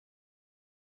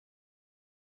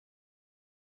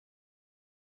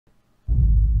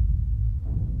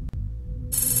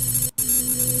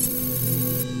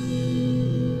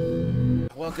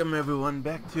Welcome everyone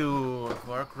back to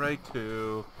Far Cry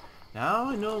 2.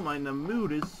 Now I know my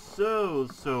mood is so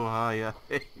high, I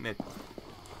hate it.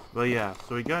 But yeah,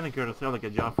 so we got to sell like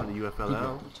a job for the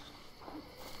UFLL.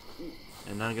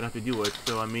 And now I'm gonna have to do it,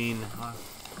 so I mean,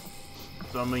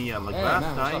 yeah, like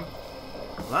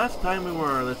last time we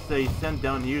were, let's say, sent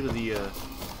down here to the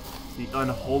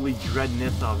unholy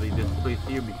dreadness of this place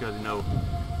here because, you know,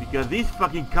 because these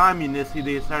fucking communists, they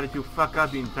decided to fuck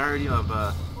up the entirety of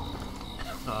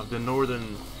the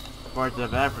northern parts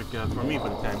of Africa for me for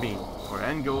the time being. Or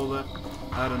Angola,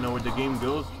 I don't know where the game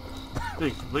goes,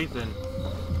 takes place, and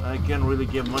I can't really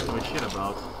give much of a shit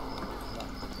about.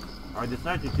 I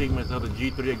decided to take myself to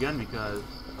G3 again because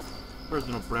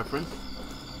personal preference.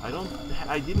 I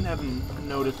didn't have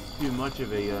noticed too much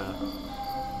of a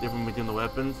difference between the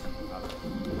weapons.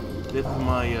 This is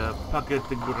my pocket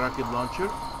rocket launcher.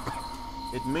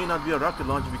 It may not be a rocket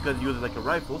launcher because it uses like a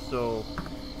rifle, so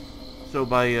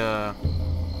by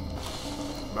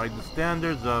the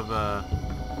standards of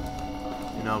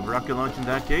you know, rocket launch in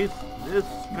that case, this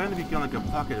kind of became like a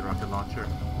pocket rocket launcher.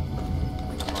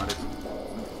 Think about it.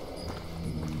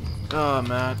 Oh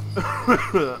man,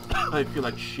 I feel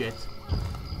like shit.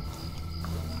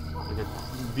 Like a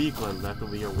vehicle I left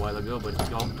over here a while ago, but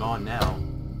it's all gone now.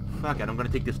 Fuck it, I'm gonna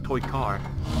take this toy car.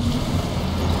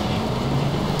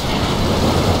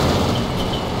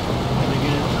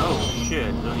 Oh shit,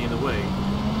 it's on the other way.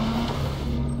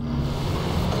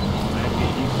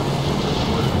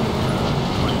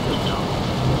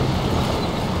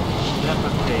 That's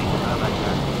okay, I like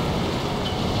that.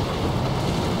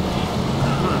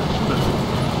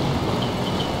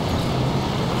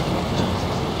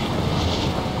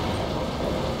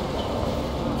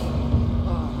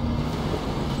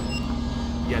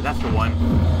 Yeah, that's the one.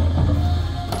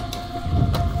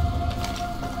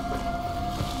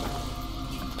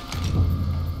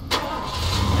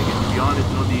 Honest,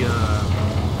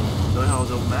 no, how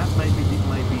the map might be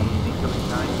becoming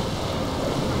time.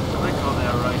 I might call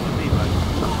that right to me, but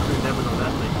you never know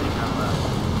that. I think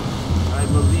I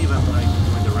believe I'm like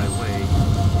going the right way.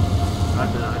 At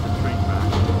the train track.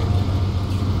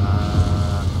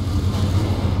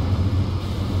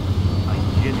 I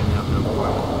genuinely have no clue where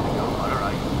I'm going to go.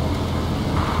 Alright.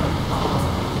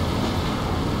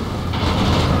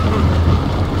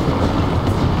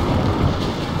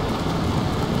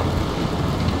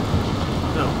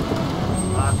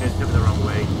 I took it the wrong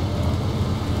way.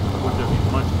 Would there be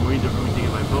much more easier for me to get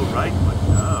my boat right? But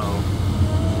no.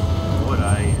 Would I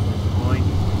at this point?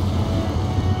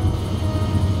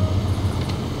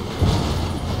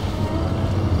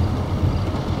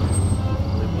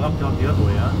 They blocked out the other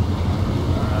way, huh?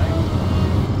 Alright.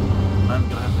 I'm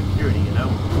gonna have security, you know?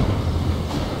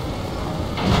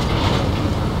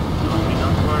 I mean,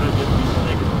 not part of just being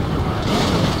negative.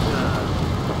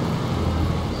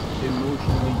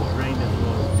 Emotionally drained as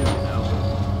well too, you know.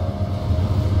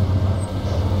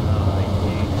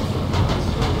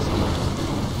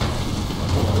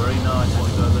 Right now I have to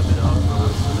go a little bit off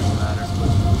road, so it doesn't matter.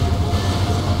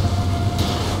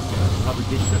 Probably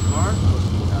ditch the car? No, it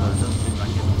doesn't seem like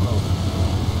it's close.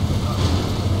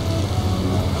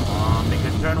 Come on, make a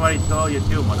turn what I told you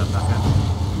to, motherfucker.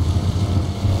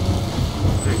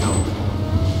 There you go.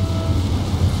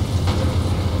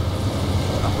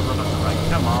 Right,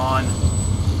 come on.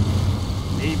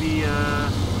 Maybe, you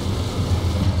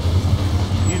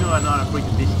know I'm not afraid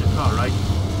to ditch the car, right?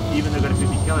 Even they're gonna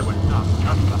 50 caliber on top.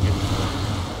 Not fucking.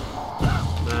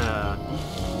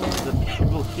 The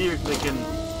people here, they can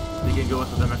go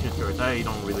into the mission first. I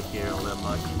don't really care all that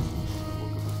much.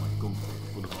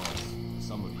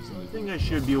 The thing I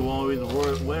should be always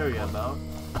wary about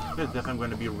is if I'm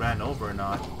going to be ran over or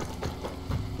not.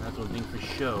 That's one thing for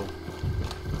show.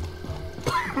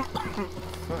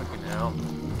 Fucking hell.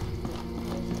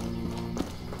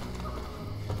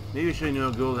 Maybe I should, you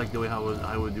know, go like the way I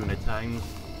would do at times.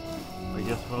 Like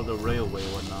just follow the railway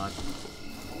or whatnot.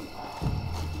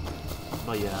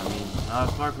 But yeah, I mean,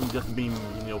 apart from just being,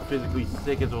 you know, physically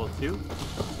sick as well too.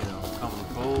 You know, common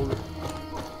cold.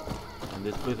 And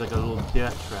this place like a little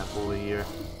death trap over here.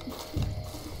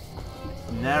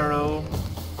 It's narrow.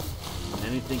 And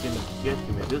anything can get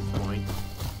to me at this point.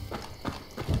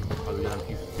 I'm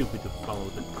too stupid to follow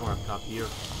the car cop here.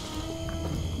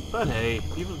 But hey,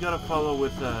 people gotta follow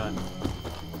with,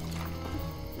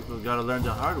 people gotta learn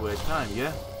the hard way at times,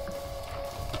 yeah?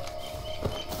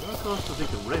 I'll also take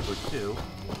the river too.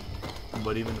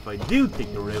 But even if I do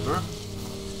take the river,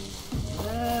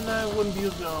 then I wouldn't be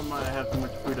using, I have too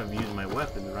much freedom of using my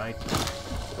weapon, right?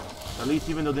 At least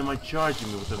even though they might charge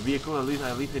me with a vehicle, at least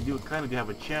I do kind of have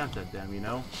a chance at them, you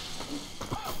know?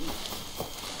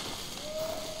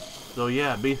 So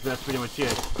yeah, basically that's pretty much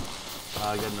it.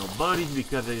 I got no buddies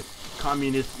because the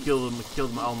communists killed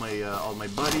all my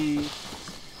buddies.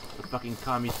 The fucking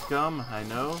commie scum, I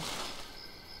know.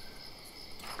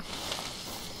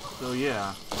 So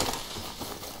yeah.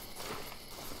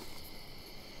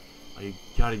 Oh, you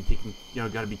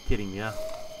gotta be kidding me, huh?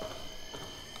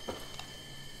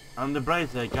 On the bright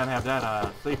side, I can't have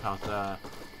that safe house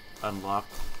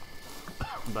unlocked.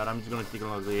 But I'm just gonna take a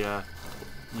look at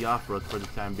the off-road for the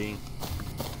time being.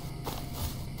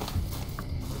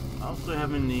 I also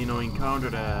haven't,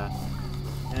 encountered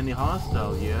any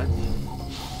hostile yet.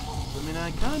 I mean,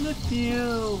 I kind of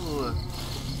feel,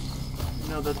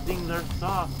 the things are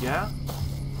soft, yeah?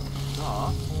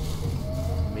 Soft.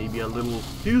 Maybe a little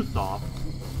too soft.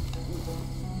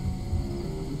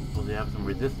 Well, they have some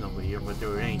resistance over here, but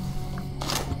there ain't.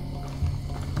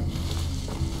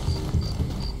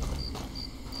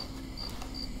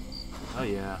 Oh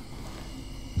yeah.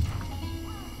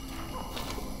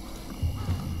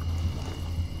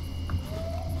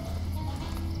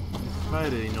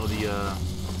 Despite it,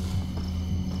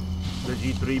 the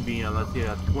G3 being, let's say,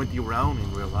 a 20 round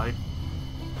in real life.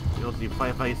 You'll see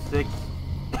 5.56.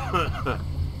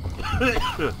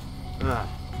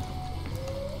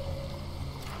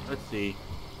 Let's see.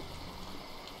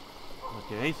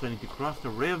 Okay, so I need to cross the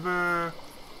river.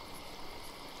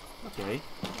 Okay,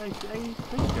 I think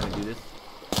I'm gonna do this.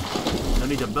 I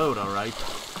need a boat, alright.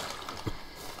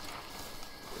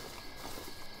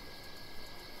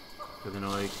 Because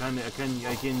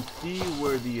I can see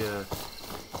where the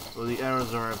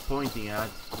arrows are pointing at.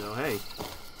 So hey,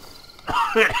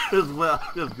 well,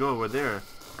 just go over there.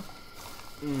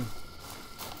 There's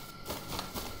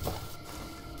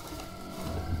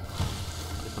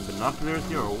some binoculars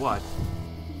here or what?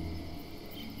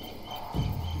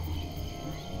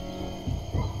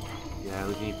 Yeah,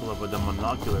 we can pull up with the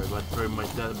monocular, but that's pretty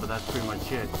much that. But that's pretty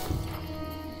much it.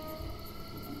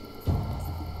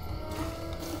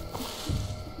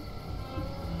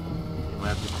 You might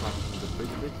have to cross the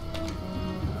bridge a bit.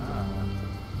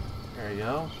 There you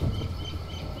go.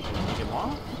 Take him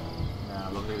off? Nah,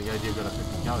 looks like the guy did got a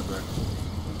 50 caliber.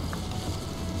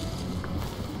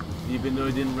 Even though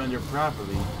it didn't render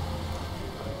properly.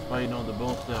 Despite the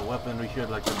both weaponry should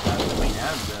like the main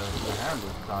handle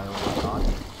style or whatnot.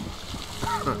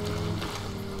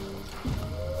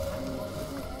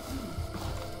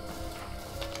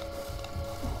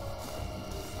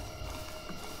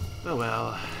 Oh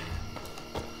well.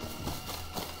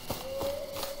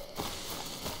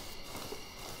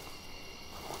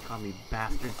 Commie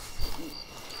bastards.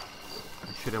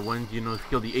 I should have went,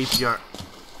 killed the APR.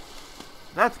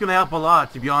 That's gonna help a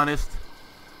lot, to be honest.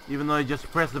 Even though I just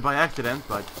pressed it by accident,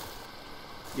 but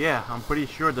yeah, I'm pretty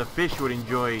sure the fish would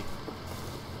enjoy.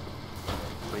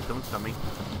 Wait, someone's coming.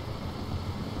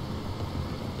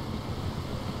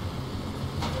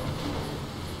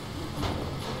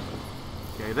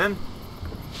 Okay then.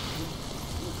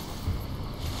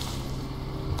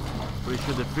 Pretty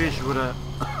sure the fish would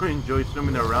enjoy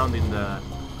swimming around in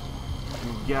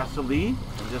gasoline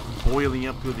and just boiling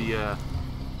up to the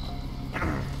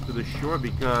shore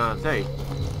because hey,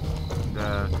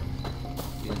 the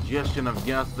ingestion of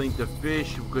gasoline to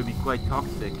fish could be quite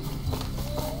toxic.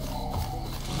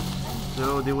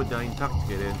 So they would die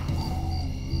intoxicated.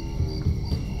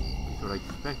 That's what I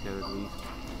expected, at least.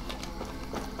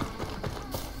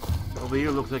 Over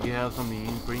here looks like it has something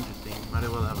pretty interesting. Might as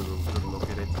well have a little look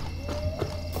at it.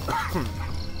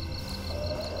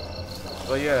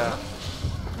 But yeah.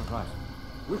 Right.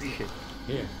 With shit.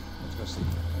 Here, let's go see.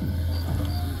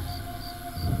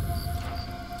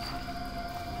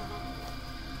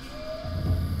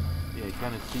 Yeah, he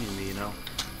kind of sees me,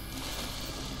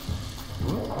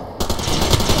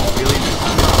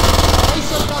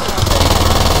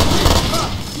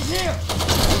 He's here!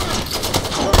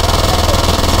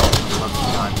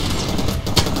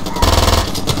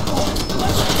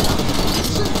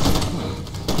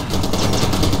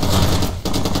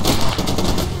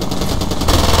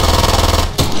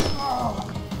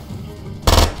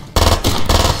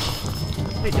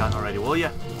 Be done already, will ya?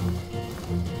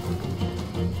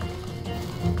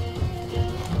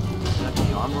 Got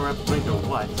the armor upgrade or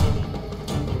what?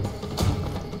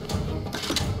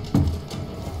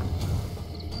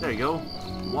 There you go.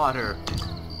 Water.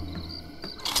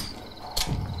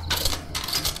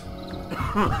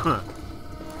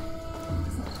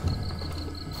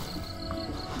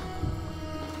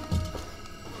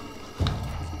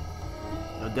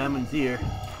 No diamonds here.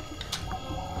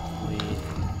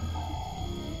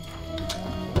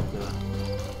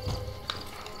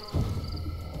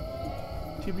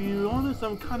 To be honest,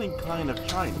 I'm kind of inclined of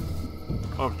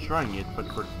trying it, but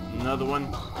for another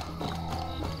one.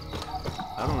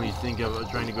 I don't really think of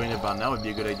trying to go in about now would be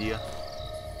a good idea.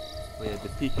 We had the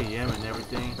PKM and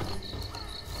everything.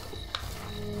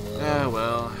 Ah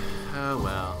well. Oh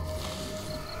well.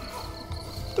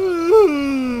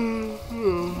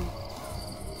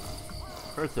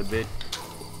 Hurts a bit,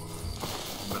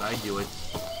 but I do it.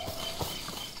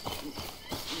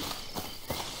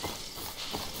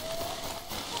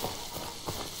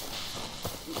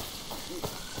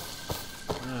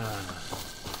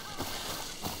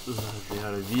 They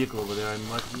had a vehicle over there. I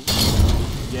must.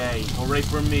 Yay! Hooray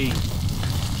for me!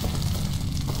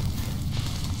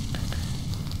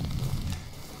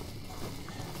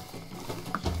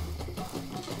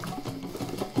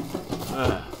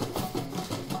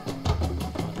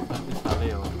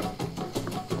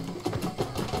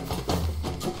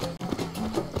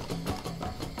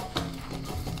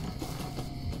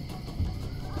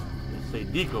 Say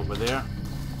Deke over there.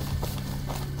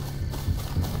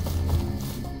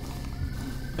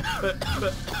 At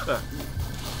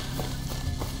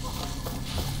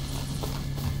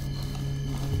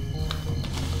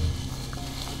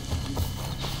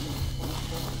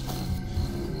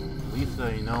least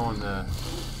you know on the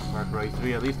Far Cry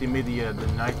 3, at least they made the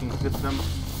nighting system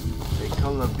a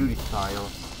Call of Duty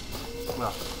style.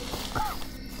 Well,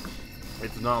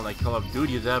 it's not like Call of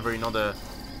Duty is ever, you know, the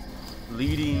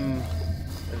leading,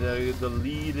 the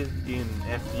lead in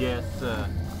FPS.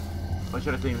 What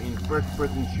should I say? In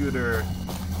first-person shooter.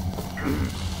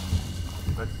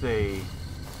 Let's say.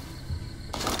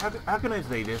 How can I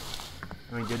say this?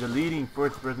 I mean, the leading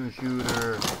first-person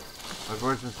shooter, or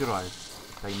first-person shooter,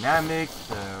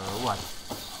 dynamics, or what?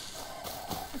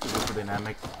 Let's go for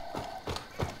dynamics.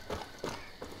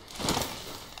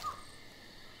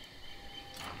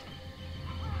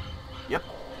 Yep.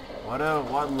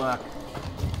 What luck.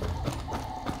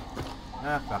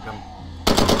 Ah, fuck 'em.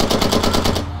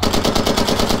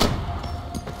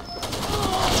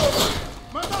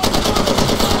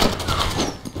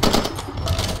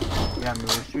 Yeah, I mean,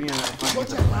 we're shooting at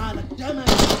Damn it!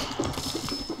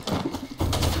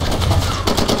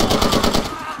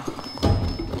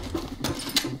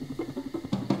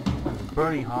 It's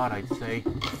burning hot, I'd say.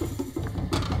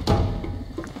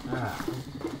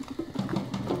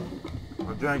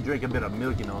 I'm trying to drink a bit of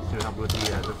milk, you know, to help with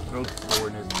the throat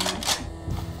soreness.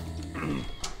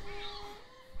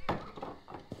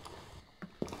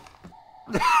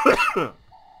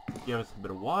 Give us a bit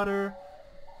of water.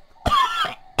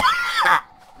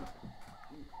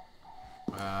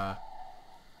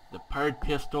 The pirate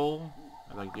pistol.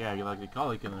 Yeah, you like to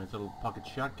call it, and it's a little pocket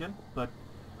shotgun, but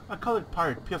I call it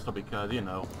pirate pistol because, you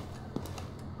know,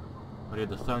 we had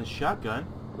the sun shotgun,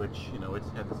 which, you know, it's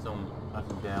had its own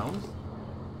ups and downs.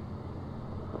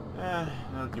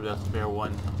 I'll give it a spare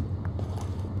one.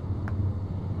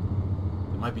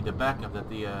 It might be the backup that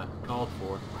they called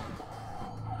for.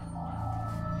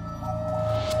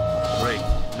 Great,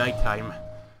 nighttime.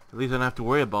 At least I don't have to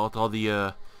worry about all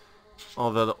the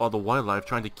wildlife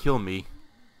trying to kill me.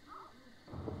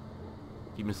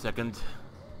 Give me a second.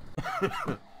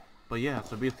 But yeah,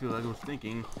 so basically, like I was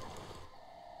thinking.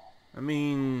 I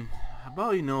mean,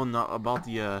 about, you know, not about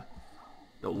the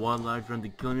wildlife trying to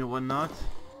kill me or whatnot.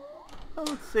 I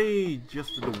would say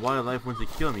just the wildlife wants to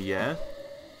kill me, yeah.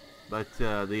 But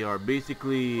they are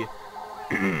basically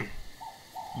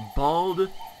bald,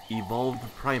 evolved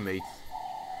primates.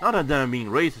 Not that I'm being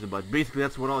racist, but basically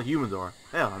that's what all humans are.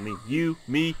 Hell, I mean, you,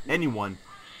 me, anyone.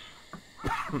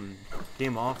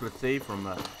 Came off, let's say, from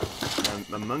a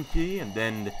monkey, and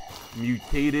then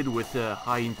mutated with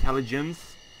high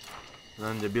intelligence,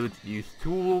 and the ability to use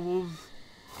tools,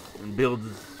 and build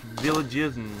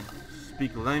villages, and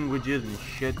speak languages and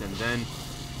shit, and then,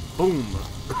 boom,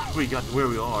 we got to where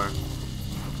we are.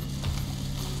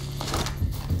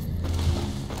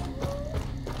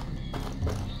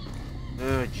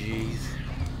 Oh, jeez.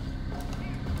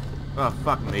 Oh,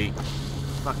 fuck me.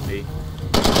 Fuck me.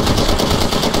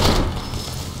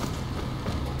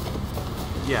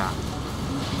 Yeah.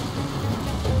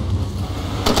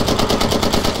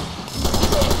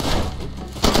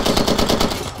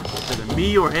 Is it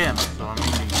me or him? So I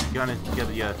mean, you gotta get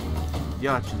the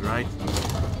options, right?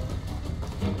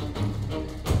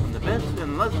 And the best,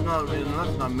 and let's not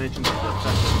mention the fact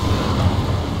that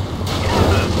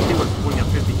he was swinging a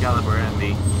 50 caliber at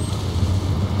me.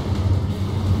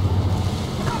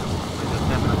 I just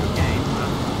have another game, but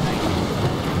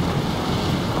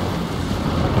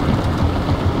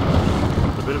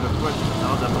it's a bit of a question.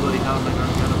 How the bloody hell am I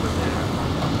gonna get over there?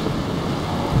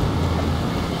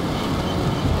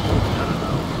 I don't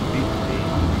know. Beats me.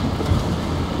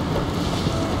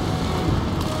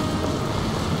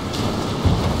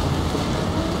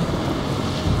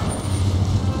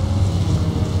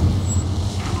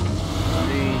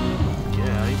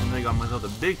 myself the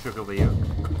big truck over here.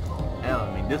 Hell,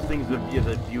 I mean, this thing's a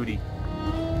beauty.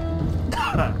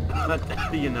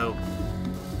 You know,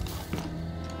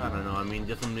 I don't know, I mean,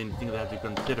 just some things I have to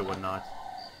consider, whatnot.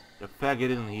 The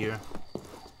faggot isn't here.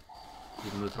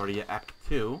 Even though it's already Act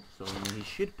 2, so I mean, he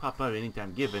should pop out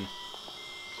anytime given.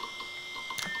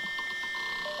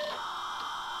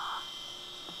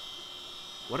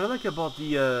 What I like about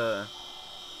the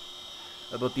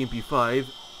MP5,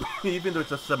 even though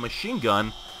it's a submachine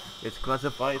gun, it's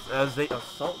classified as a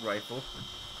assault rifle.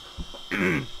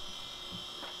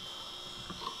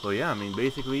 So yeah, I mean,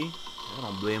 basically, I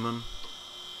don't blame him.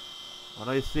 What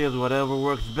I say is whatever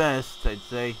works best, I'd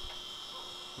say.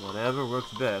 Whatever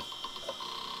works best.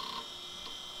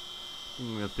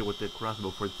 I'm gonna stay with the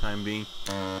crossbow for the time being.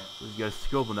 Just got a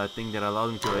scope on that thing that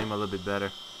allows me to aim a little bit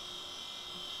better.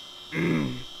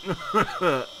 We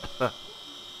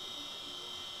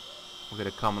got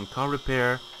a common car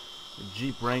repair, a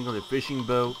Jeep Wrangler, a fishing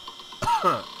boat.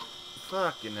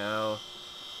 Fucking hell.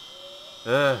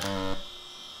 We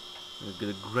got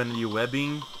a grenadier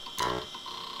webbing.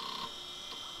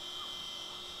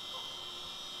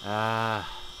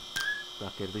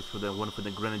 Fuck it, at least for the one for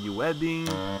the grenadier webbing.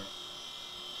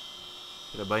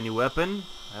 Should I buy a new weapon?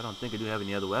 I don't think I do have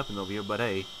any other weapon over here, but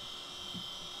hey.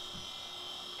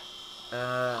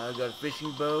 I got a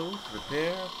fishing boat,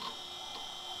 repair.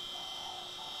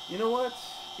 You know what?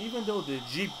 Even though the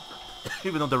Jeep,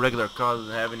 even though the regular car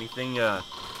doesn't have anything, you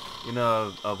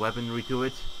know, of weaponry to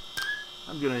it,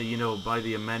 I'm gonna, you know, buy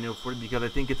the manual for it because I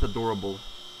think it's adorable.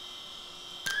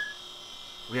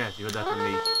 Yes, you heard that from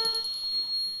me.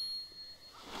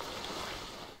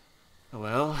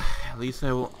 Well, at least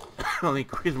I will I'll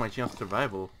increase my chance of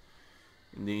survival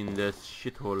in this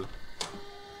shithole.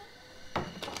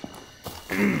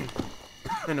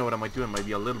 I know what I might do. It might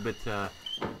be a little bit, how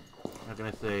can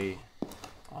I say,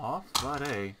 off, but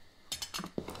hey,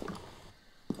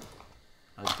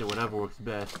 I'd say whatever works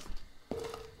best.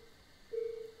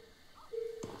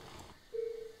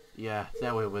 Yeah, it's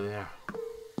that way over there.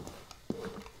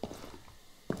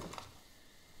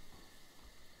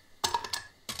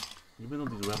 Even though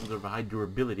these weapons are of high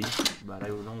durability, but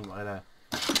I'd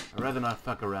rather not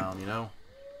fuck around, you know?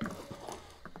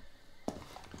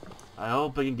 I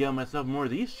hope I can get myself more of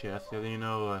these chests, because, you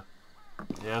know,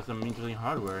 they have some interesting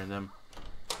hardware in them.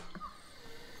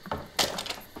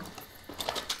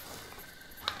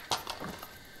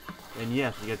 And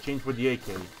yes, we got change for the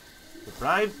AK.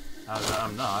 Surprised?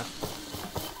 I'm not.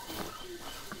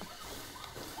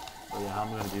 So yeah, how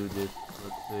am I gonna do this?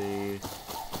 Let's see.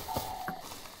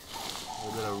 We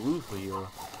got a roof here on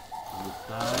the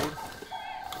side.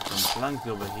 Some planks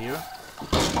over here.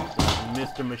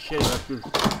 Mr. Machete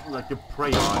like to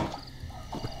prey on.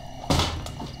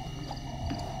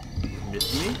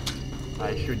 Miss me?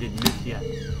 I sure did miss ya.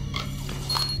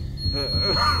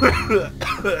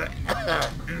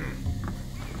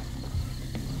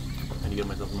 I need to get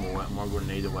myself more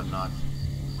grenades or whatnot.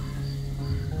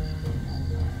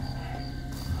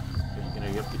 Okay,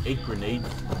 gonna get up to 8 grenades,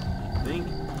 I think.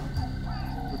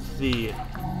 Let's see.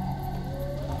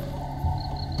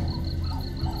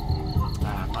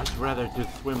 I'd much rather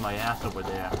just swim my ass over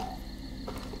there.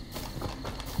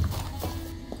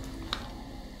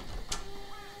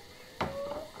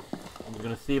 I'm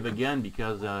gonna save again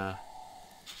because I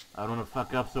don't want to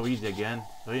fuck up so easy again.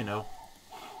 So you know,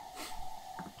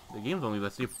 the game's only,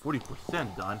 let's say,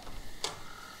 40% done.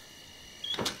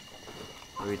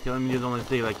 Are you telling me there's only,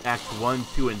 say, like Act 1,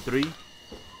 2, and 3?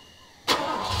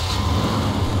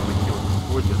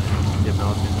 We're gonna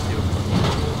develop into.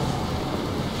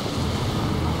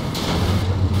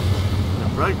 The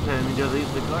bright side, he just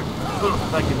leaves the car.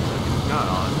 I can got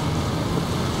on.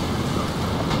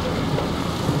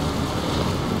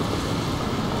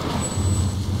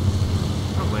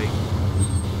 Oh wait.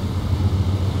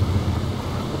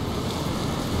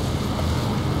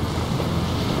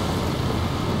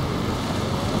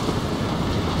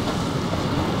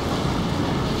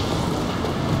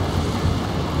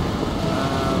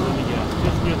 Let me guess.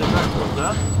 Just near the backwards,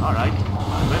 huh? Alright.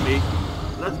 Maybe.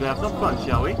 Let's go have some fun,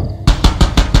 shall we?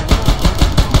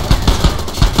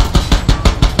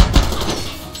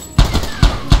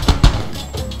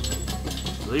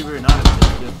 Believe it or not,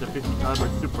 it's just a 50 caliber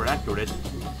super accurate.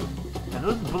 And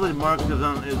whose bullet mark is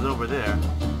over there?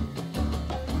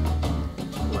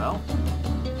 Well,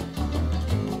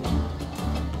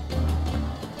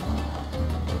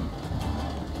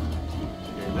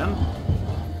 okay then.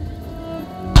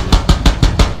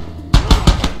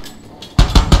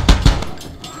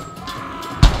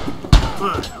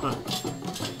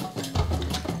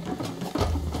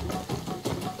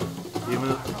 Even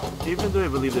Even though I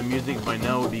believe the music by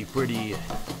now would be pretty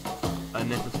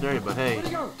unnecessary, but hey,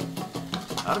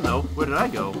 I don't know, where did I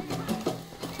go?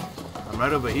 I'm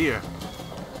right over here.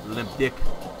 Limp dick.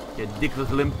 You dickless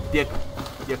limp dick.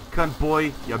 You cunt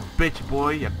boy. You bitch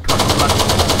boy. You cunt slut.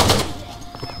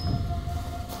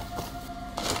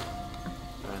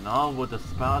 And all with the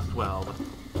spouse 12.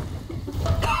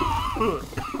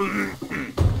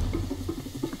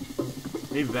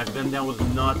 Maybe back then that was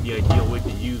not the ideal way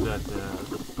to use that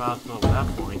the spouse 12 at that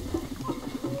point.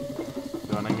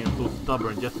 So, and I mean, I'm so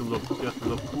stubborn just to look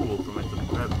cool for my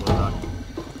subscribers.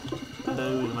 But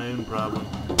that was my own problem.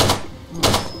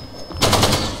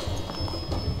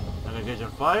 I'm gonna catch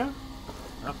on fire?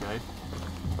 Okay.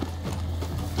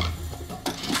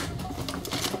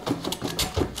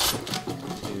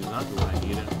 He's not the one I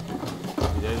needed.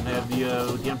 He doesn't have the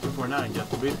M249,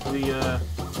 just basically,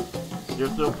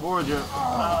 just so forger.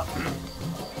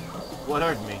 What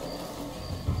hurt me?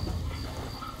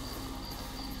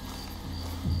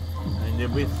 And they're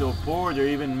with so forward, they're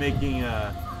even making,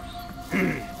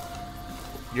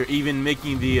 you're even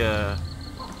making the,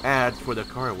 ads for the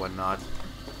car and whatnot.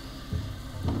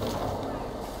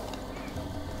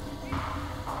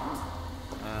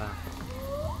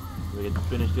 We can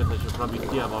finish this. I should probably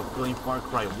see about playing Far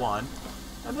Cry 1,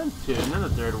 and then 2, and then the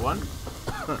third one,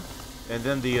 and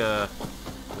then the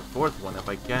fourth one if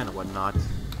I can and whatnot.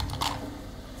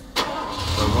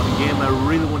 But one game I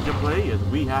really want to play is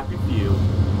We Happy Few.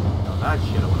 Now that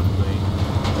shit I want to play.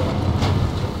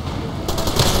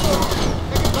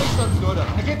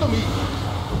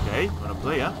 Okay, wanna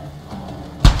play, huh?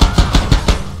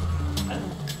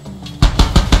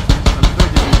 I'm sorry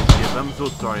to do this shit. I'm so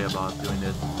sorry about doing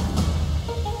this.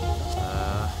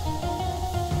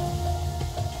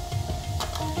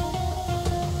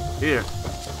 Here,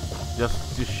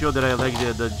 just to show that I like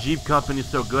the Jeep company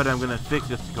so good, I'm gonna fix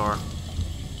this car.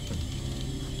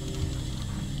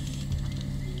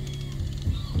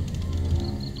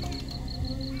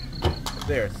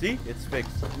 There, see? It's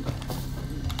fixed.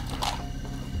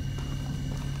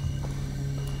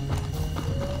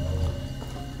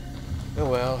 Oh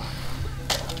well.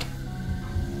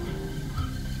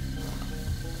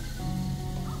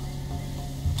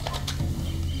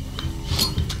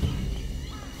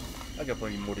 I got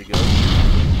plenty more to go.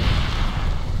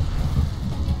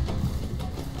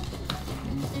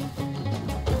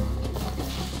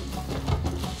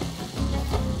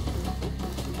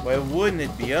 Why wouldn't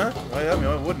it be, huh? I mean,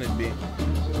 why wouldn't it be?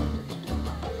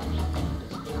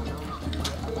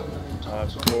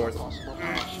 Of course.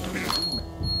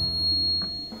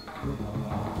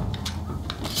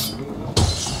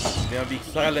 Now be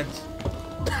silent.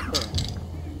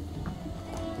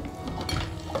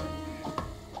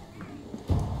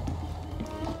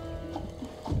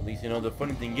 At least, you know, the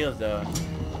funny thing is, at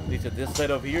least at this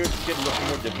side over here, it's getting a little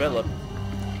more developed.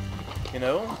 You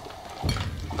know?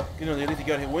 You know, at least you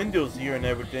got windows here and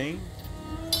everything.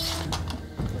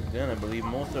 But then I believe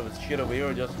most of its shit over here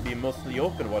will just be mostly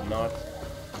open and whatnot.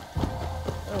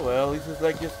 Oh well, at least it's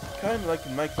like just kind of like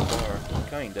Mike's bar.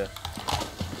 Kinda.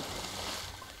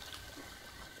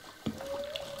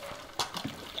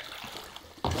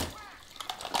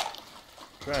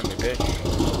 Try me, bitch.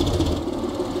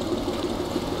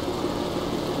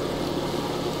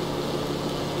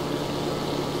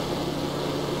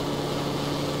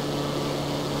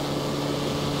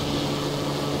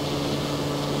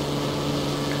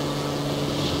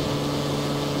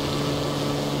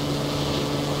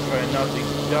 Try not to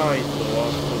die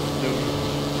so soon.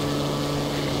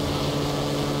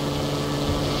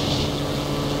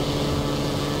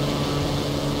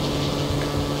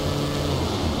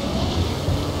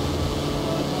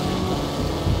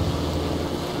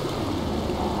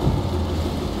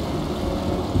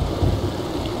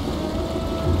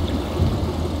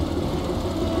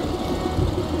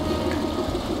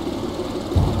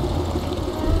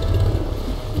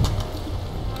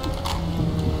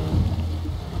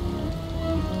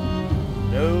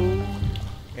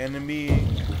 Enemy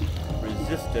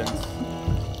resistance.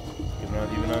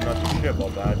 Even I'm not too sure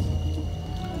about that.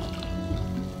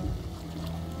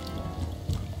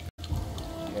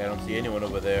 Yeah, I don't see anyone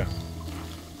over there.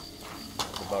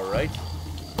 That's about right.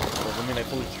 Doesn't mean I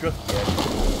fully trust yet.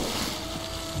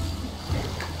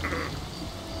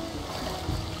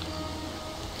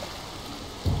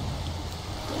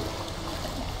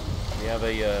 We have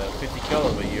a 50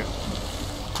 caliber here,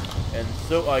 and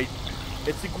so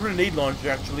it's a grenade launcher,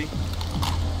 actually.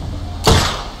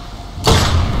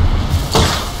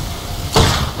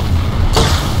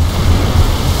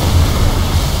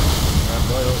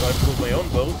 I pulled my own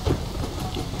boat.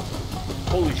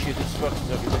 Holy shit, this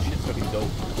shit's fucking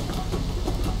dope.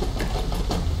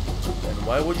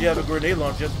 Why would you have a grenade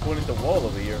launcher just pointing the wall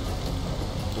over here?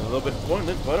 It's a little bit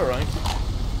pointless, but alright.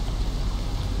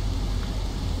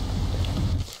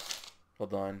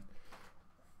 Hold on.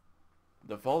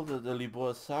 The fall of the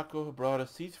Liboa-Sako brought a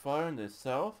ceasefire in the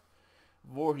south.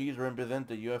 Voorhees represent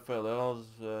the UFLL's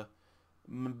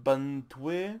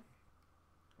Mbantwe,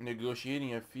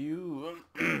 negotiating a few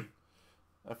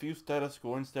status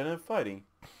quo instead of fighting.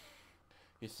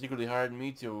 He secretly hired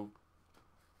me to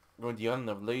go to the island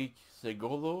of Lake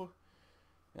Segolo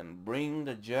and bring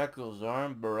the Jackal's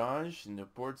Arm barrage into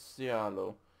Port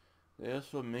Sealo.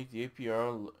 This will make the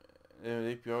APR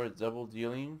double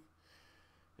dealing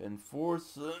and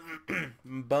force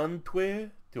Mbantwe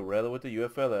to rally with the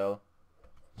UFLL.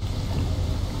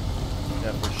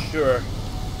 Yeah, for sure.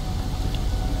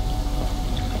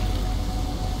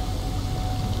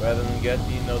 Rather than get,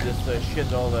 this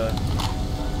shit all the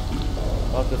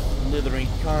slithering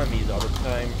commies all the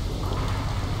time.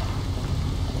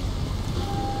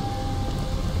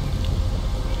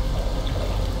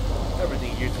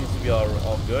 Everything here seems to be all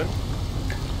good.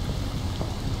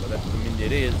 But that doesn't mean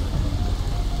it is.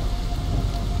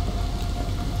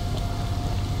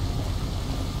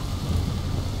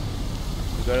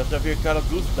 We got ourselves here Carl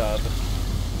Gustav.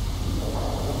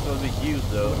 Looks a bit huge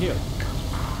though. Here.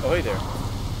 Oh, hey there.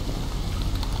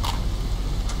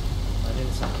 My name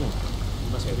is Hakim. You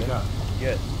must be the guard.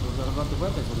 Yes. Those are about the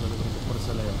weapons we're delivering to Port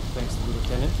Saleo. Thanks to the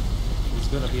lieutenant. It's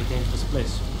gonna be a dangerous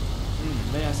place.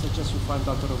 May I suggest you find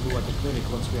Dr. Obu at the clinic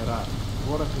once we arrive?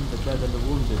 Word of him the dead and the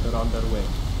wounded are on their way.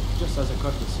 Just as a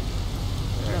courtesy.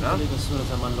 Fair I enough. leave as soon as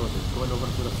I'm unloaded. Going over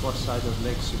to the far side of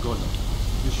Lake Sugolo.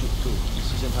 You should too.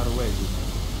 This isn't our way, you know.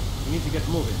 We need to get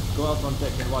moving. Go out on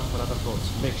deck and watch for other boats.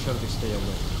 Make sure they stay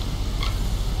away.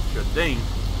 Sure thing.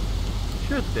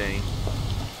 Sure thing.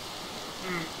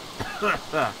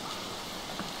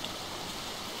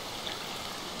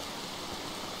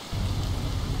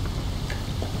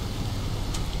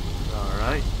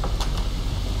 Alright.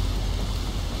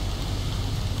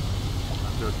 I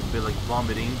feel a bit like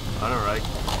vomiting. Alright.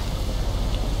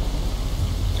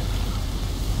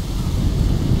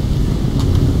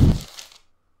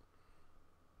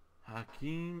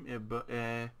 Hakim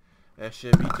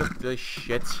Chevy took the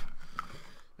shit.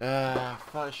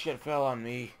 Shit fell on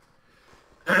me.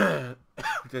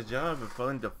 The job of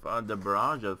filling the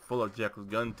barrage full of Jackal's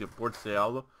gun to Port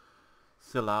Silao.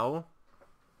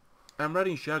 I'm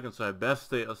riding shotgun, so I best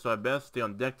stay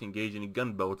on deck to engage any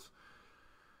gunboats.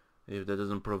 If that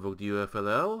doesn't provoke the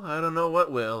UFLL, I don't know what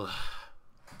will.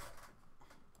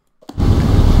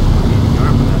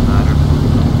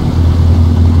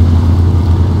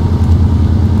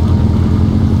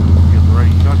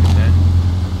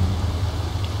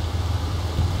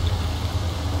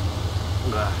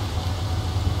 I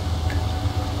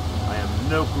have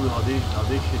no clue how this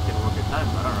shit can work at times,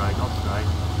 but alright, I'll try.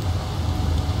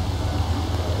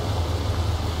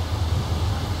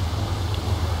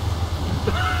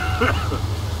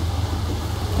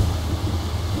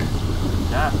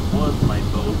 That was my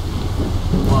boat.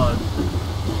 Was.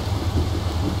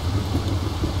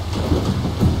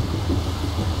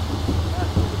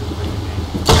 That's what it is for the game.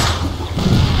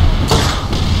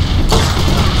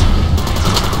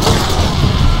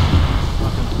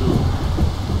 Fucking blue.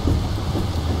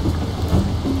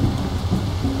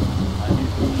 I knew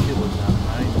some shit was happening.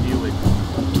 I knew it.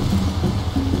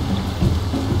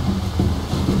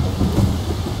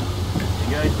 You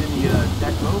guys in the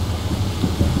attack mode?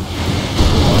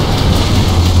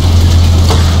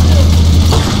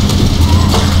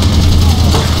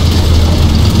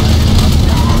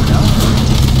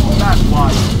 That's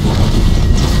why.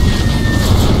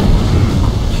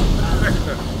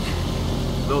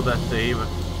 Build that save.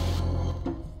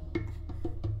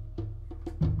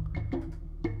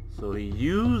 So he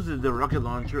used the rocket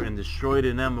launcher and destroyed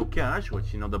an ammo cache,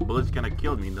 which, the bullets kind of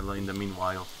killed me in the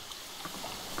meanwhile.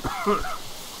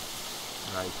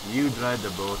 Right, you drive the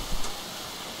boat.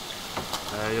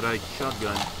 I ride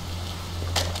shotgun.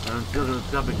 And I'm still on the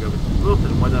topic of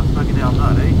explosive. Why the fucking hell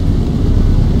not, eh?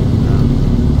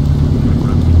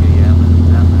 Yeah, but does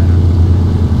that matter?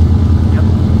 Yep.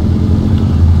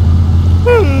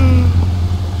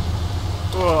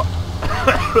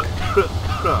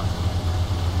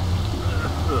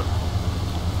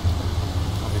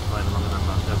 I'll be fine as long as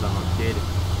I'm updated.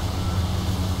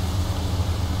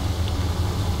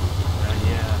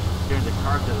 Yeah, scaring the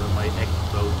car to my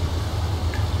explode.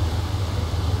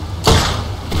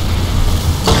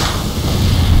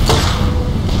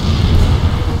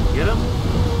 Get him?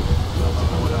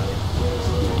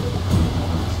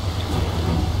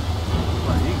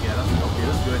 Well, you get him. Okay,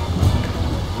 that's good.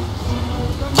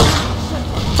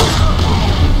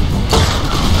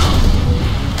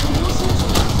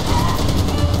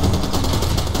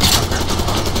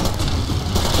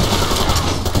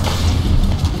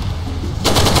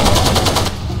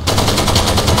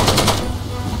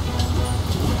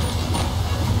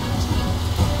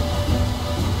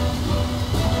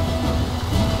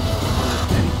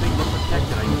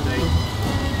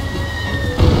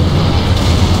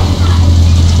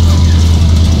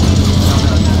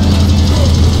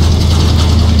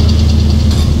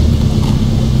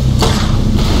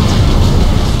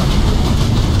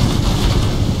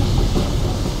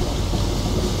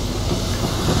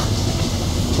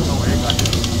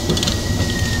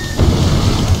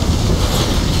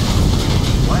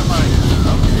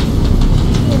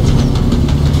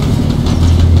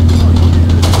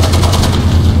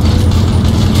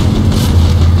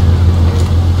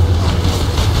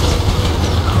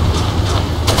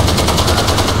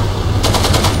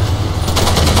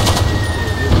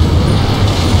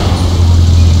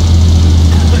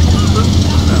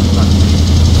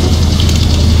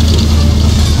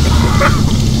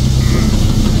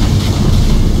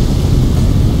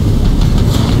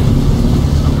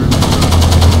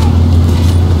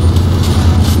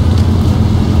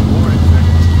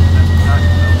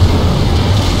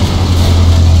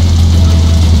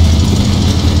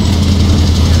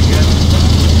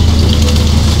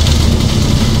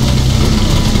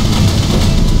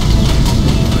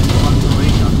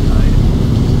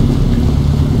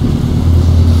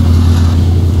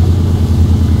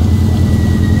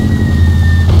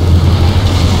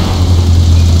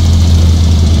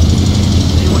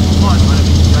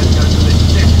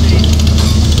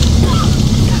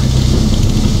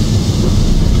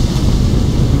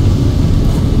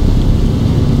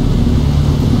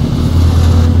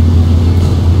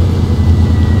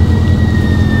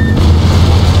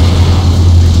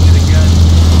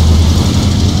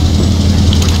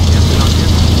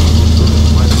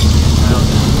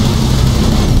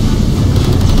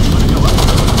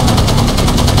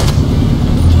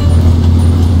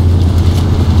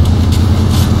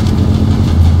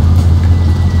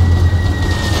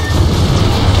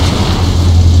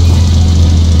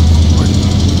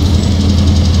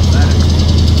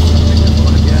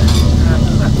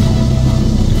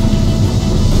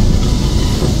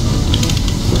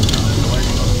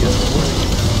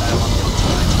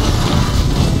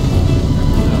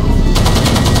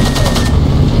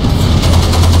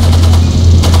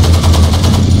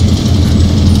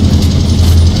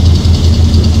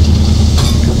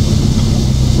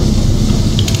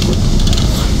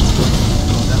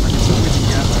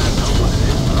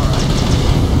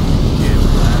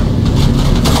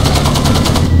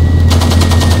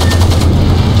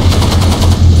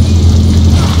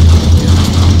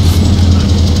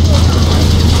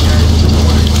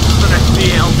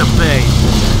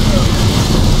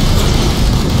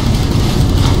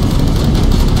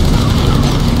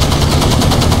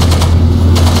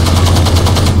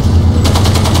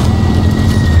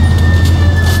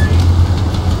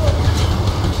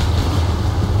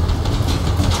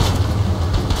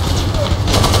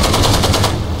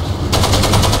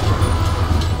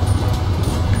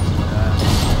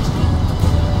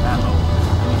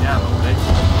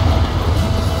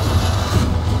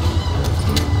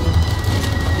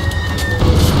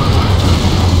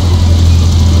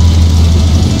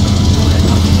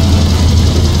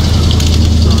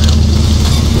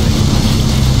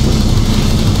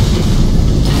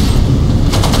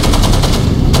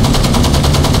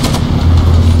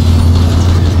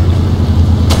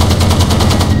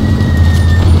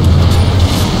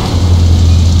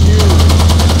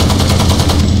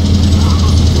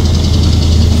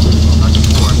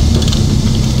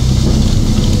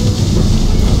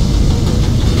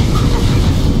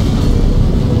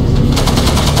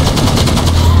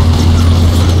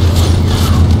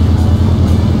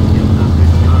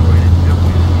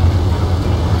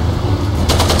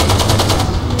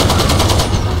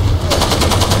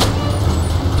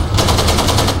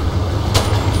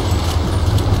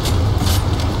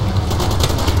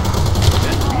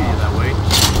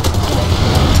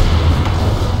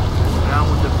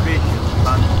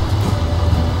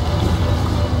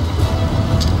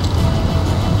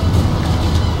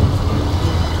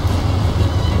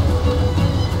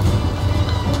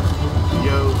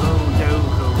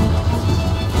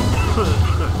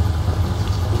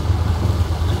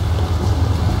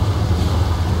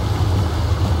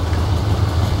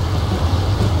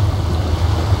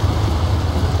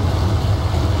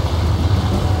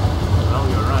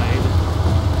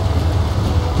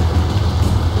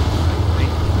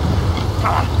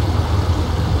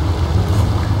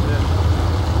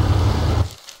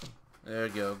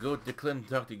 go. Go to the clinic,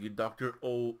 talk to Dr.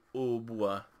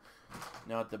 Obua.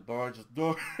 Now at the barge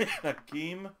door,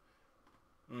 Hakim.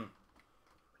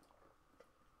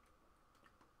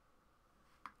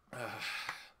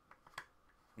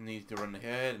 Needs to run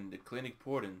ahead in the clinic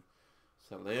port and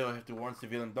Saleo have to warn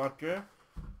civilian doctor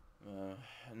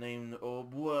named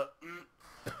Obua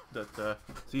that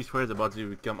ceasefire is about to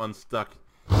become unstuck.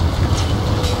 And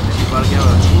about to get a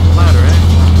full platter, eh?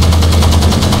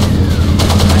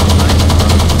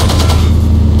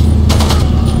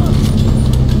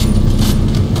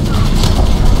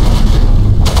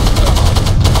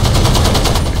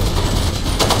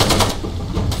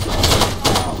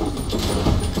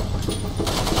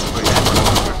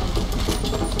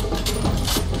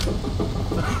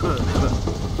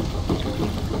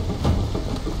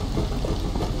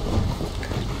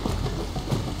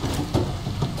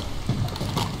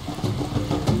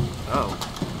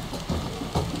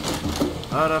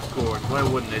 But of course, why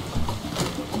wouldn't it?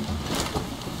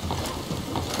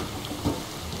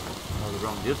 I was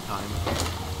wrong this time.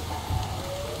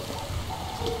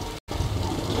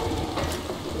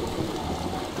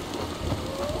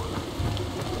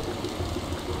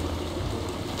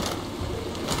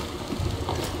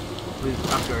 Please,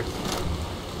 doctors.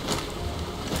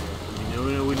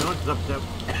 We know it's up there.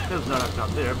 It's not up top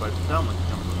there, but someone's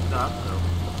coming from the top, so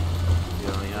you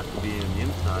only have to be on the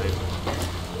inside.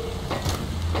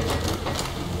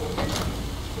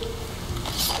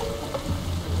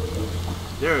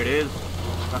 There it is.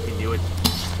 Fucking knew it.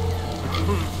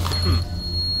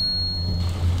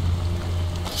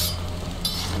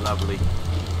 Lovely.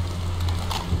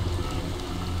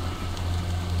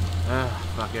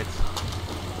 Fuck it.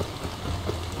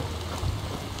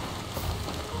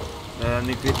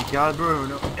 Need 50 caliber,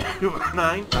 no.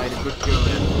 9. I had a good kill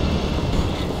in.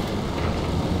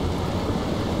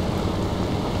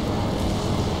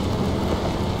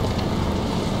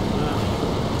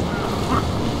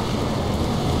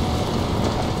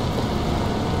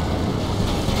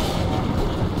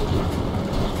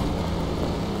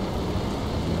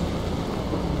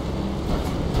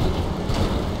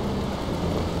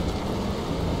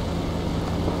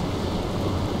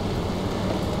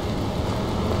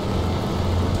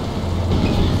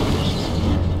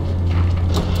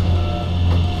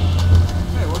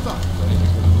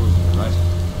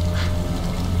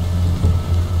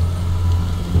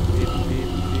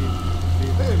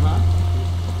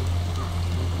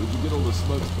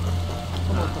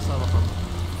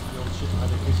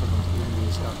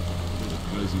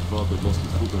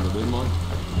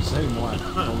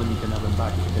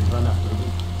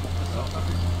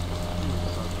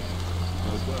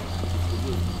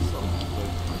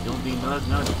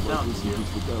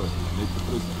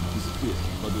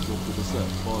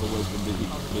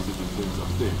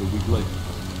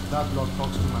 That blood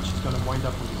talks too much. He's gonna wind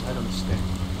up with his head on the stick.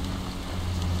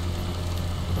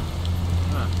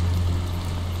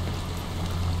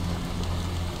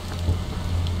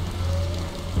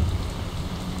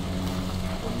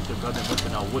 You should goddamn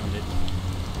listen now, wouldn't it?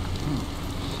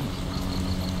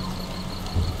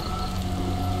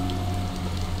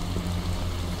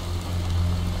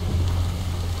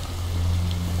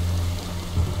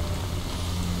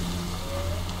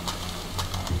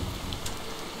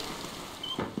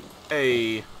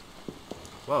 Hey.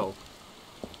 Whoa.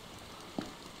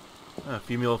 A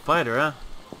female fighter, huh?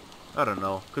 I don't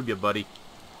know. Could be a buddy.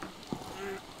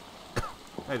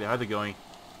 Hey there, how's it going?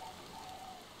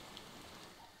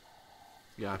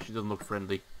 Yeah, she doesn't look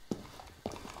friendly.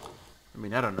 I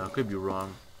mean, I don't know. Could be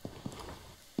wrong.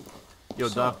 Yo,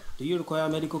 So, Doc. do you require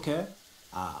medical care?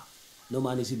 No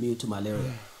man is immune to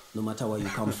malaria, no matter where you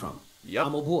come from. Yep.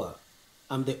 I'm Obua.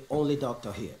 I'm the only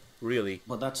doctor here. Really?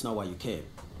 But that's not why you came.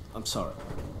 I'm sorry.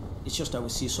 It's just that we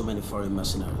see so many foreign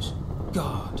mercenaries.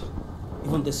 God,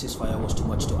 even this ceasefire was too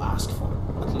much to ask for.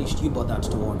 At least you bothered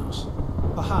to warn us.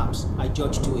 Perhaps I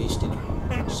judged too hastily.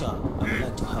 Sir, I would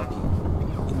like to help you.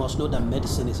 You must know that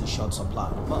medicine is in short supply,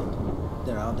 but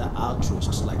there are other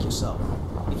altruists like yourself.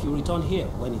 If you return here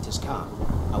when it is calm,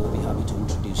 I will be happy to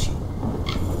introduce you.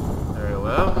 Very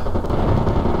well.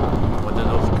 What are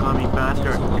those commie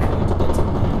bastards?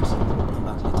 Come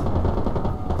back later.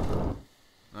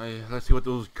 Let's see what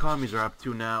those commies are up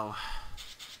to now.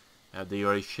 Have they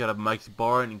already shut up Mike's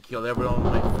bar and killed every one of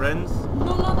my friends?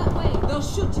 No, not that way. They'll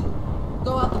shoot you.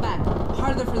 Go out the back.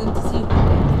 Harder for them to see you.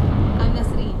 I'm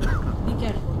Nasreen. Be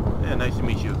careful. Yeah, nice to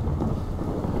meet you.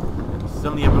 And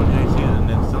suddenly everyone here sees, and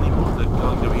then suddenly most of the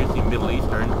guns over here seem Middle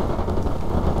Eastern.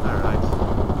 Alright.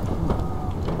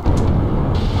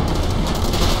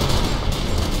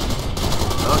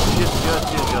 Oh shit,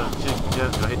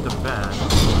 just hit the fan.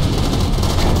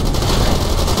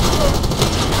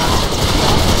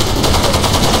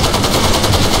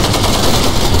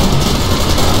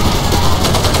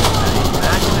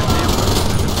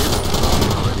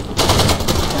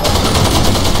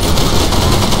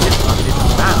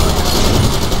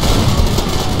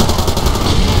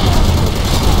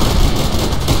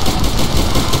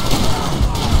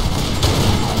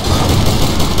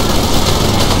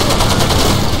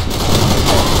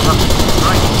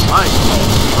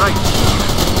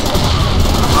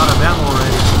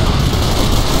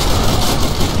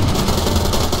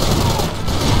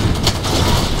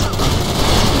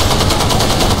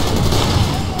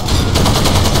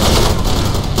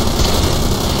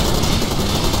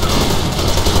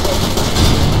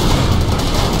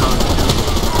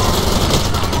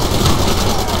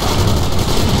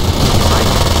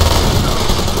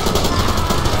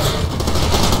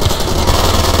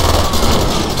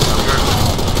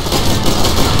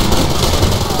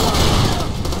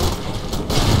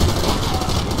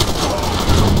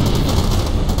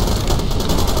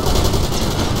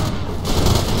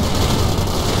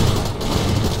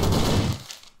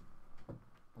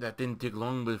 Didn't take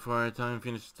long before our time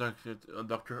finished.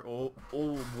 Dr.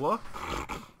 what?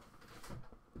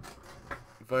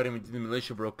 Fighting with the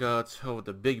militia broke out over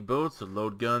the big boats to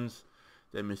load guns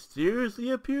that mysteriously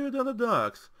appeared on the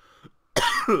docks.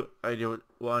 I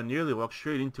nearly walked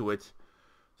straight into it.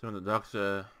 Some of the docks,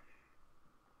 but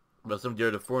some near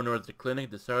the foreigners at the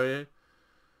clinic decided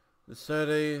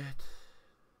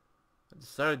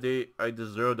I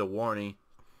deserved a warning.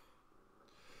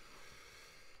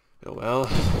 Oh well.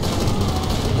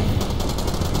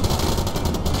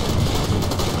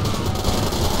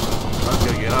 I'm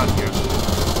gonna get out of here.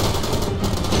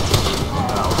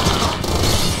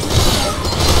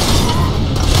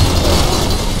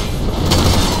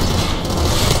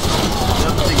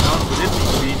 Nothing wrong with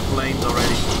these flames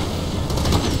already.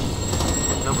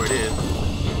 What number it is.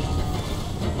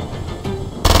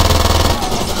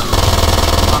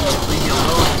 Come on, leave me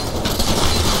alone.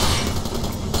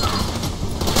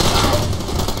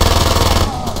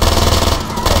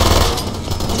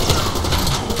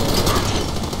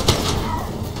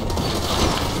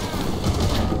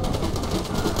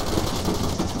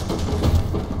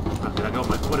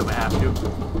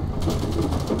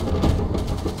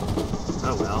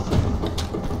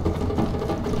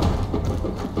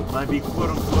 Might be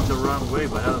quote-unquote the wrong way,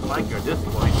 but I don't like her at this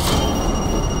point.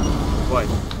 What?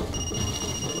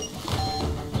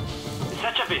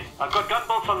 Setchavi, I've got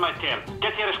gunbolts on my tail.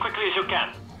 Get here as quickly as you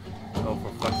can. Oh,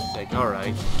 for fuck's sake,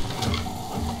 alright.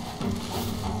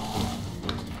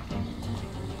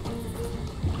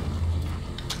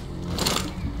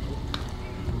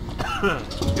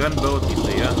 Gunboat, you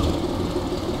say, yeah?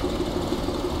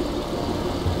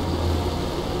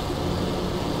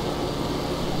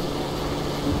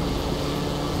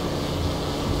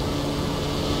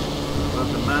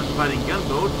 Fighting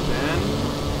gunboats, then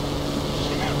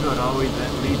it could always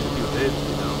lead to this,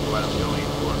 you know, what I'm going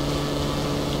for.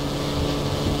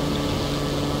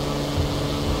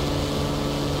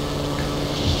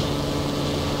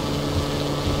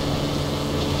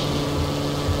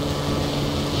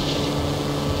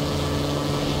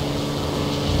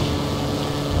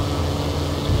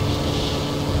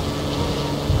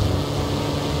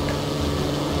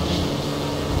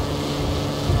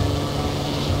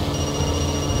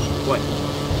 What?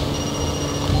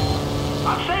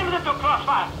 I'm saving them to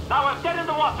crossfire. Now I'm dead in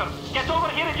the water. Get over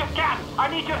here if you can. I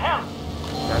need your help.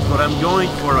 That's what I'm going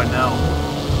for right now.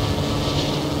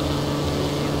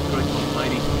 Jesus Christ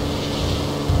almighty.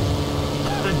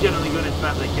 I'm generally going as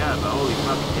fast as I can, but holy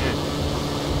fucking shit.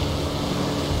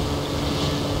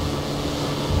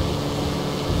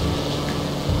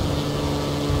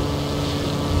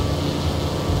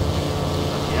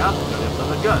 Yeah, got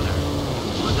himself a gunner.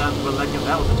 But like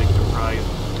that was a big surprise.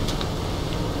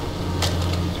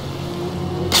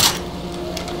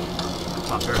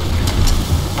 Fucker.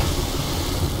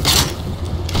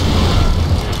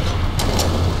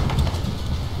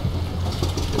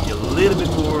 Should be a little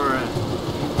bit more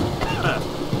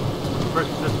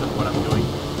persistent what I'm doing.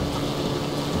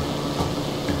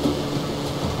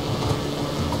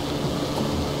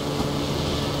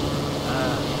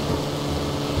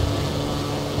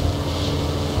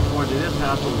 Where did this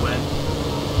happen when?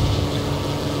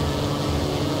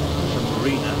 The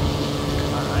marina.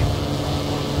 Alright.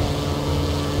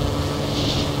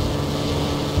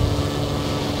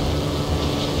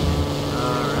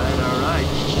 Alright.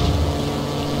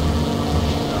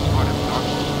 Part of dark.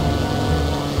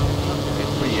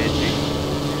 It's pretty edgy.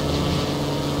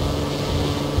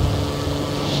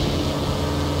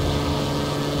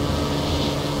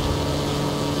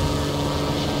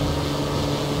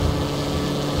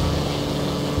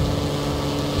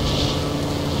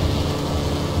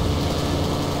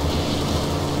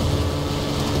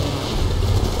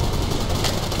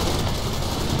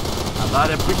 I'd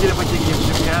appreciate it if I could give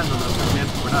you a hand on those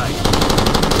commands for night.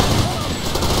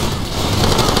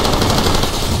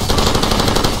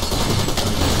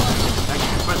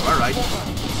 Alright.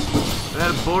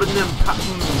 Boarding them,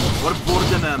 cotton. What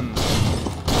boarding them?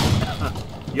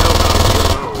 Yo.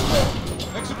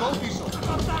 Mexico, piso.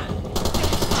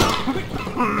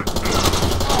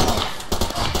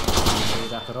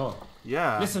 After all.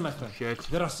 Yeah. Listen, my friend. Shit.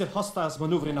 There are still hostiles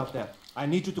maneuvering out there. I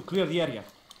need you to clear the area.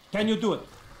 Can you do it?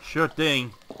 Sure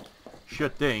thing. Sure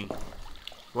thing.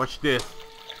 Watch this.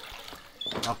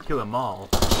 I'll kill them all.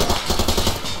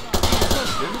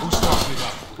 Who's talking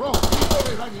about? Bro,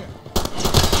 right here.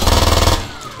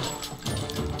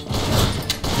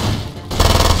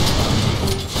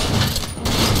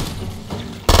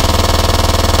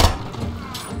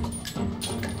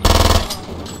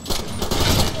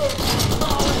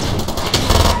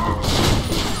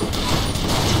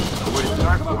 Where to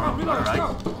start from? Alright.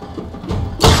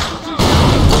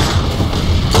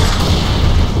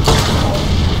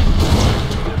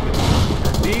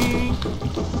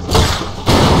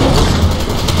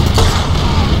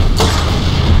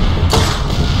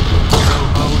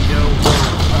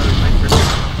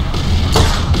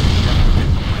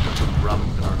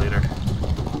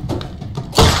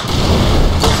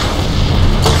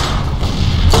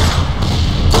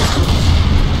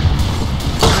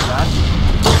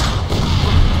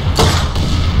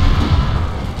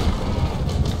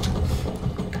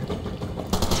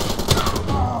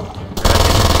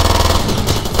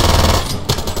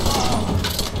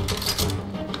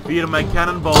 Feed my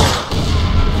cannonball.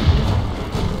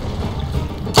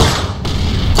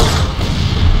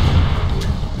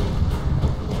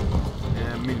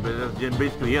 Yeah, I mean, but that's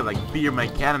basically it. Like, fear my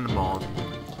cannonball.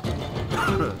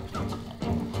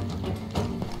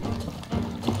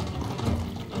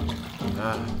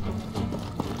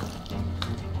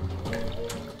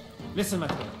 Listen, my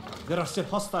friend. There are still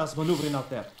hostiles maneuvering out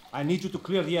there. I need you to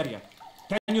clear the area.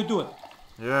 Can you do it?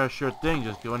 Yeah, sure thing.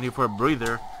 Just going here for a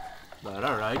breather. But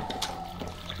alright.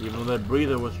 Even though that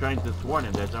breather was trying to warn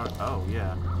him, that's alright. Oh,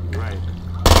 yeah. You're right.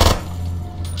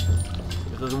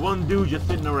 There's one dude just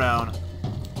sitting around.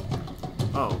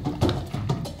 Oh.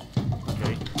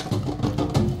 Okay.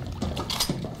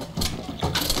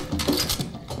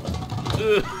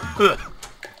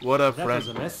 What a That friend. was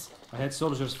a mess. I had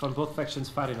soldiers from both factions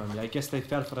firing on me. I guess they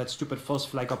fell for that stupid false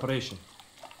flag operation.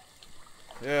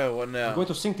 Yeah, what now? I'm going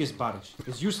to sink this barge.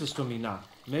 It's useless to me now.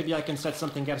 Maybe I can set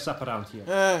something else up around here.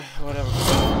 Whatever.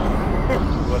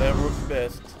 Whatever's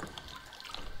best.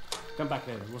 Come back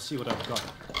later. We'll see what I've got.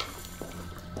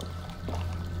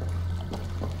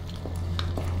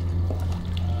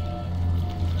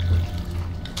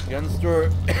 Gun store.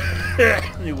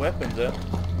 New weapons, huh?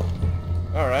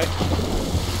 Alright.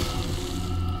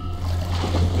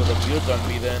 Go the fields on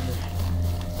me then.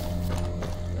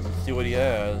 Let's see what he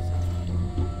has.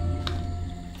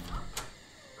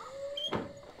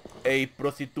 A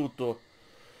prostituto.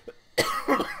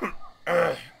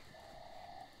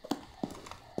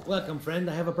 Welcome, friend.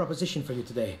 I have a proposition for you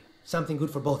today. Something good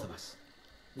for both of us.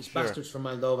 These Sure. bastards from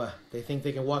Moldova, they think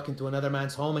they can walk into another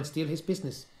man's home and steal his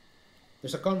business.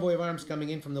 There's a convoy of arms coming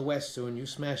in from the west soon. You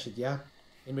smash it, yeah?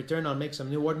 In return, I'll make some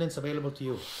new ordnance available to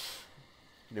you.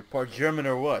 You're part German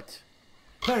or what?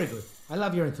 Very good. I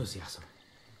love your enthusiasm.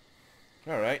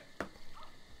 Alright.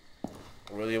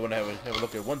 I really want to have a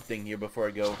look at one thing here before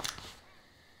I go.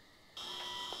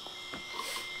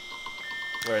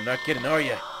 You're not kidding, are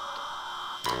you?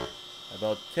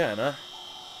 About 10, huh?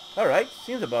 Alright,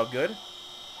 seems about good.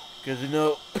 Because, you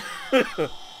know,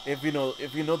 if you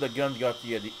know the gun's got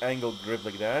the angle grip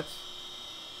like that,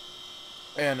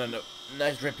 and a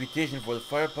nice reputation for the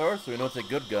firepower, so you know it's a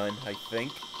good gun, I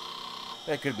think.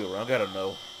 I could be wrong, I don't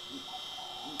know.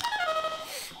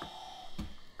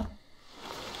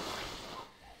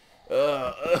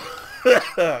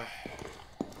 I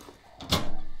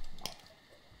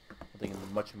think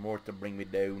there's much more to bring me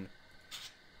down.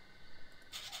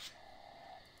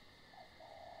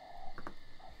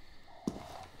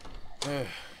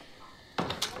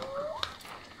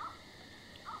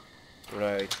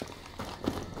 Right.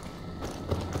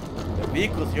 The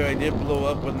vehicles here I did blow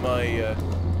up with my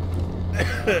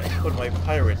with my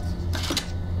pirates.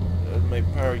 My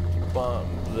pirate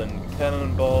bombs and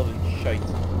cannonballs and shite.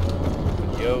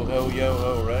 Yo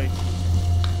ho, right?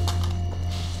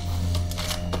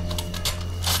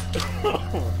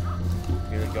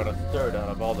 Really got a third out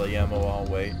of all the ammo I'll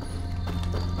wait.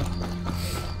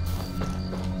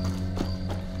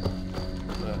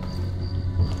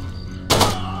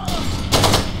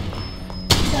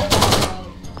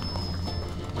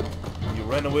 You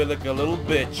ran away like a little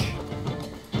bitch.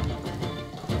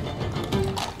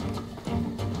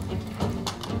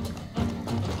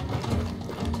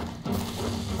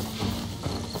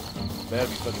 Better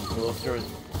be fucking closer. It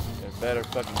better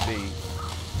fucking be.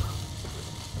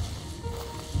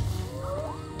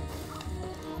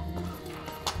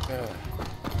 You're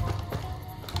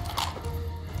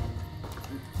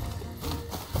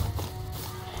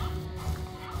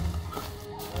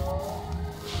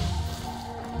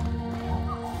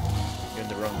in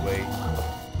the wrong way.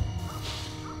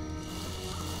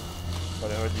 But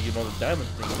I heard that you know the diamond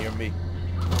thing near me.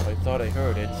 I thought I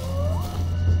heard it.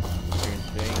 Strange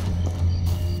thing.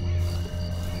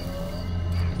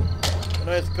 A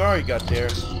nice car you got there.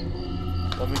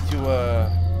 Want me to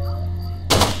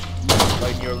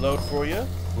lighten your load for you?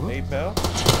 Hey pal?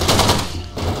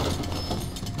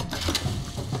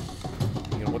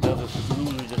 You know, what else is this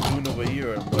loser just doing over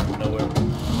here and going nowhere?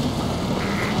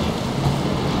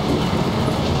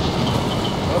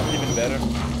 Oh, even better.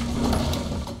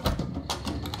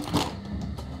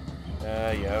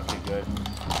 Yeah, okay, good.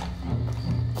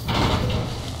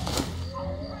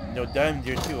 No diamonds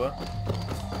here too, huh?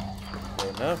 Fair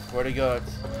enough. What do you got?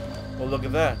 Oh, look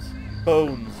at that.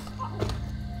 Bones.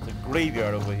 It's a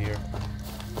graveyard over here.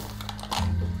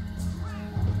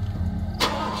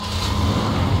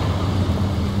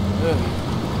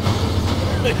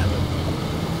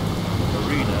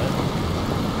 Arena.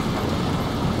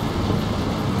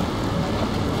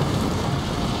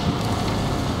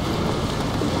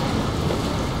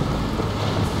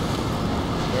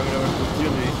 We're gonna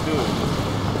opportunity too.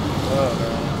 Oh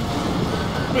man.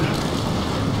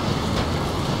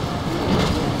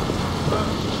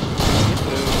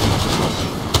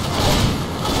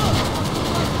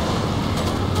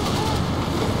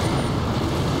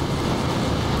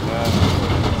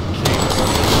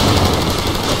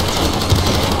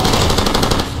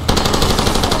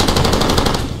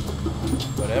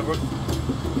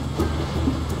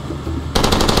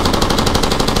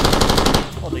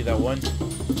 I'll take that one.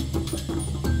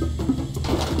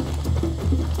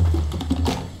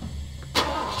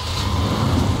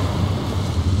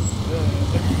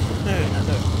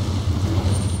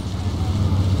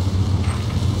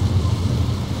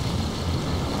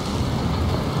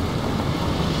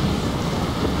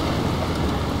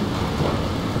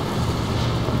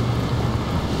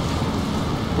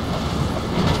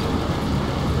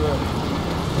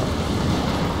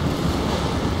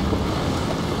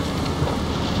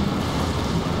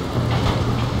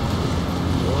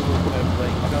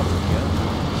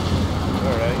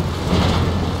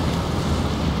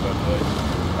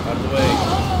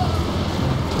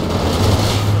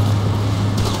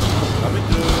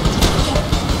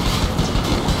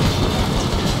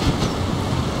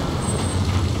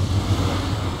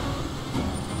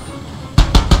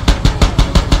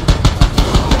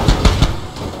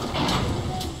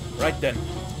 Right then.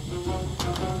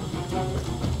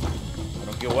 I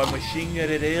don't care what machine gun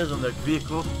it is on the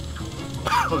vehicle.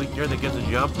 Only care that gets the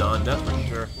job done, that's for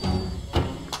sure.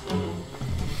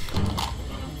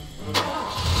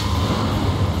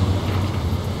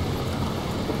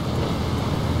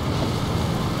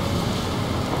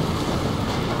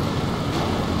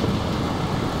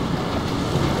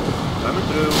 Coming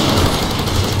through.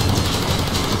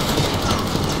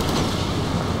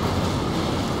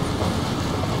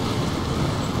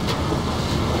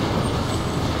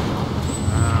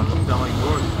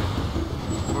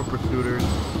 Pursuiters.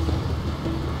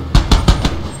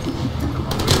 Come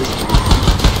on, really?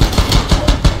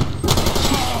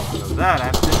 So that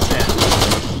after that.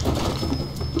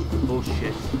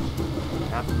 Bullshit.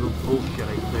 Absolute bullshit,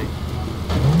 I think.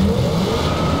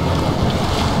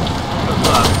 Good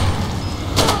luck.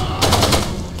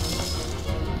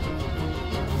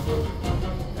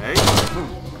 Hey?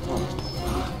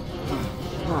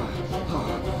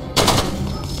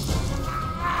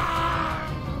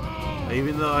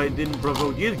 Even though I didn't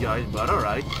provoke these guys, but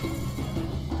alright.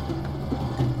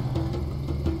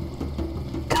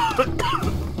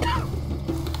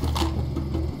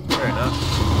 Fair enough.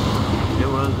 It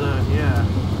was, yeah,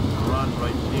 a run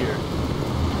right here.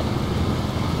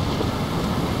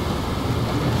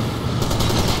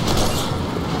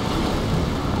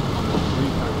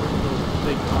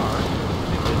 Big car.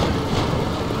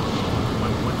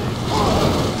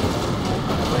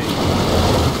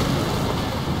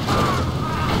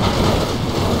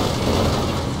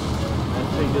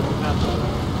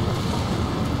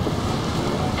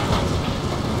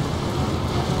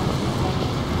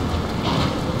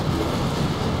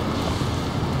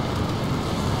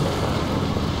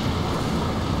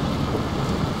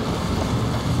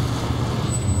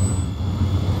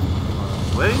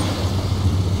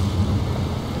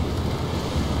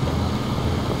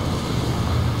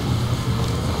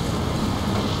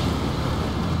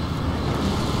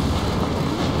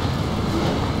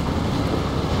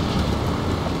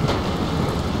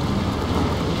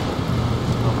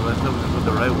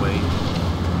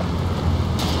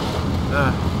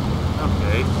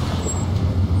 Okay.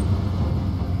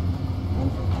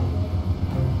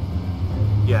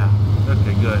 Yeah,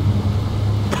 okay, good.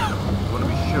 Want to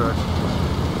be sure.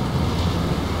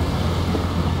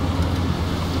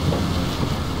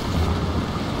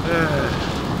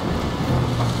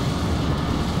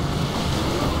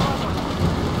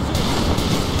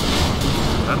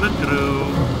 Coming through.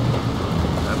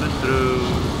 Coming through.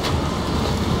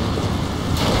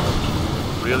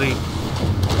 Really?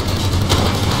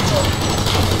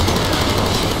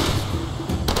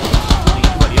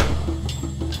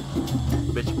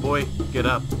 Bitch boy, get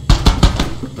up.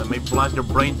 Let me blast your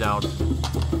brains out. A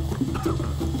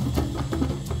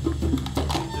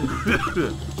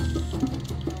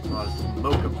lot of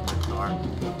smoke up in the car.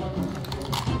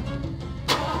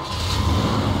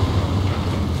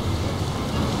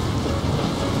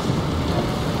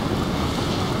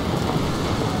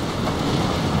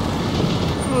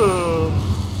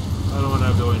 I don't want to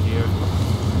go in here.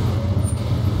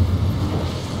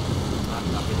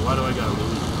 Why do I gotta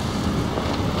lose?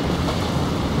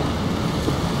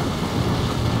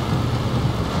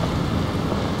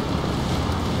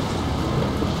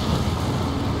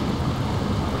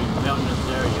 Mountainous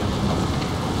area.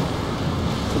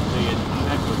 So you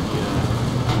check with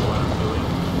what I'm doing.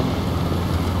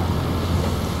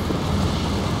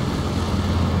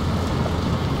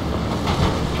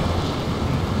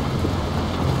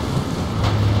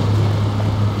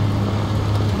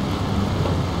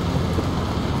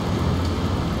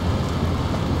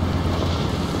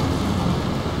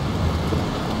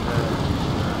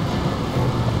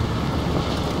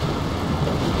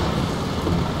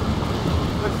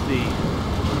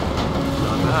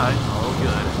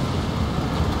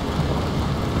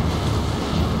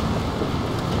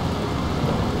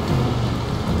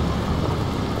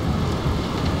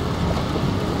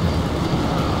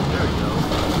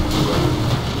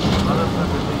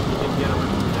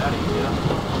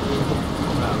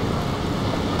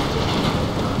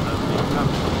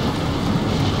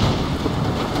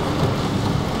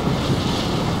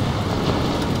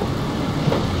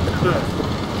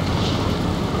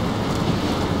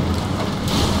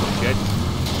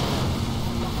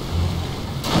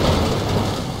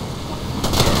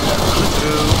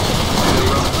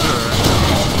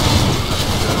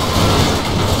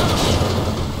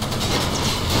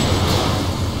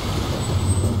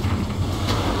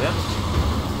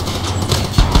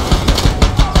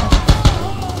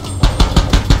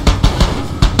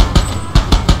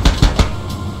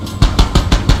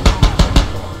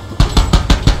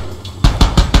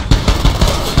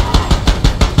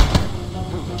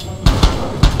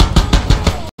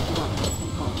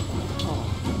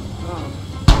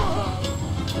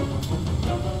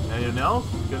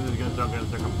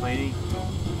 Sweeney.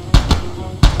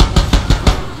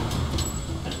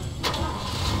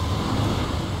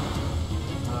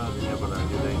 They never learn,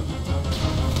 do they?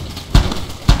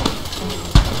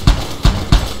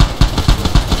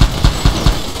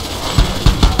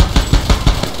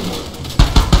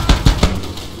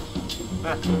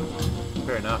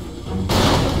 Fair enough.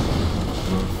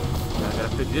 I gotta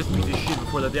fix this piece of shit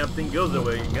before the damn thing goes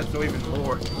away and gets away even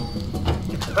more.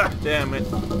 God damn it.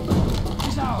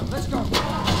 He's out. Let's go.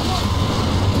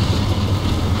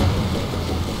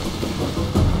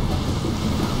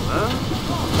 Huh?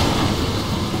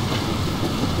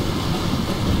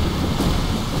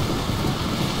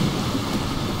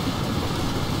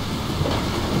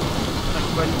 Next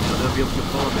question, they'll be able to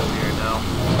follow down here now.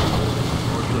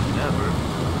 Or should never.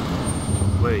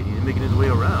 Wait, he's making his way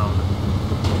around.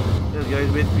 This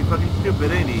guy's basically fucking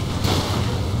stupid, ain't he?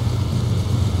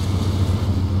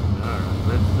 Alright,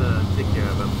 let's take care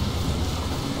of him.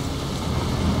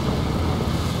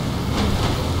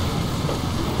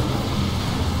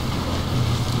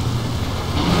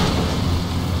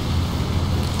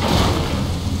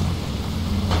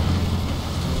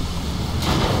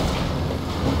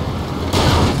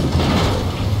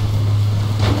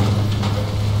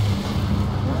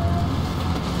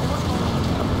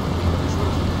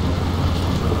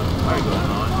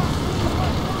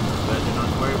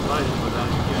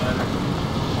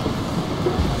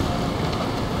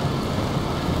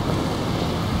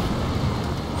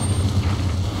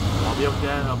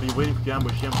 I'll be waiting to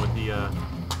ambush him with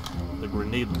the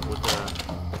grenade with the.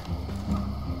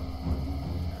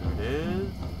 There it is.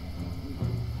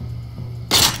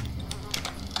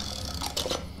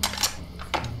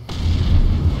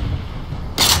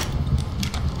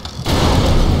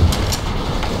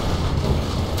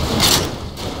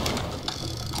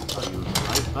 Oh, you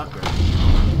nice fucker.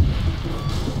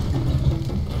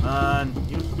 Man,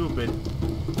 you stupid.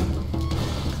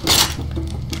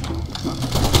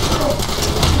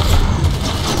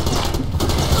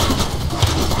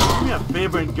 A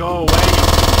favor and go away.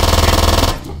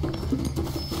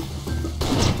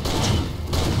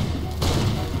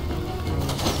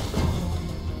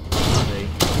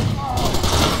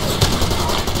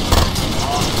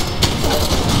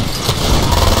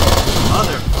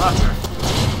 Motherfucker.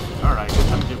 Alright, good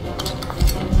time to do.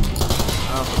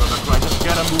 Oh, for the Christ, just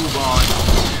gotta move on.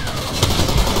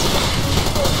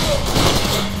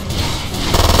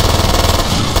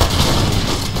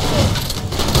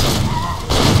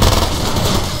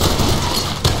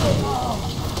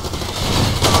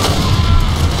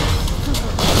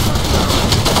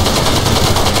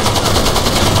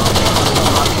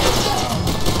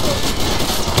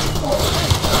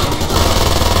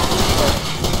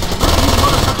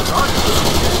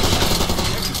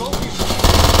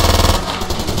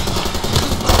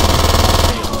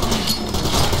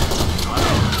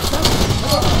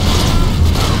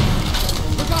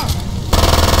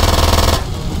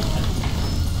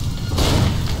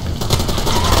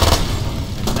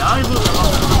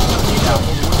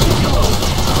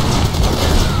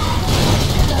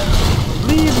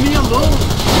 Leave me alone!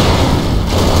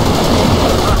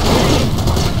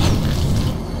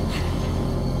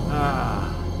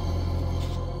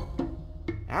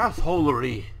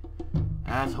 Assholery.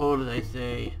 Asshole, as I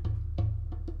say.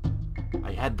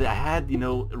 I had, you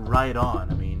know, right on.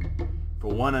 I mean, for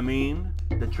one,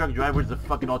 the truck driver is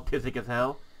fucking autistic as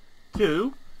hell.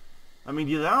 Two,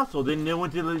 these assholes didn't know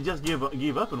when to just give up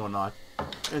and whatnot.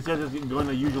 Instead of going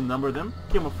to usual number of them,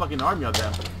 came a fucking army of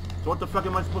them. So what the fuck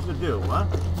am I supposed to do, huh?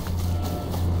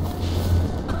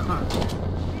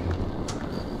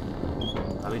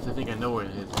 At least I think I know where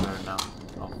it is better now.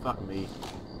 Oh, fuck me.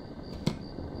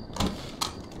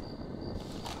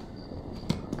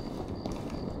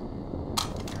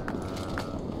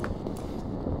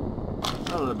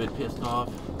 A little bit pissed off,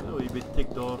 a little bit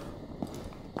ticked off.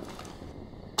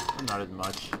 Not as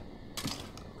much.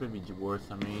 Could be worse,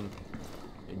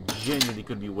 it genuinely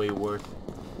could be way worse.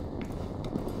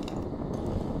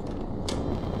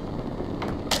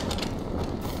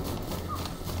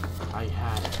 I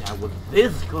had it. I was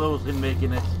this close in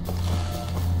making it.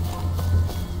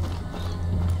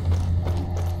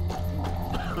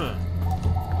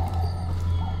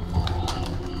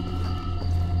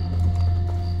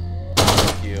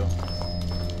 Thank you.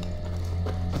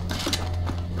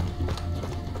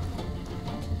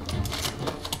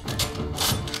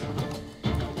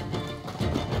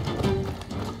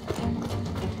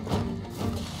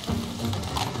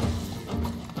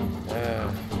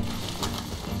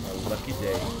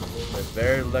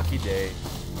 Very lucky day.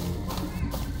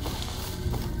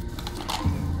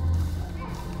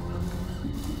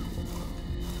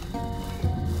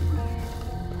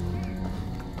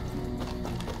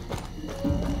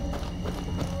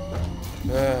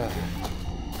 I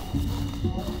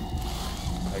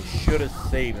should have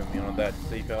saved him, on that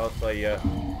safe house by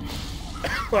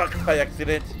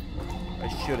accident. I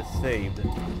should have saved.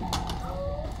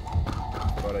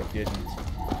 But I didn't.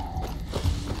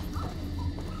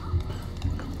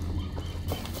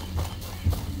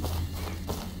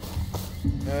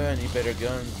 I need better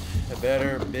guns.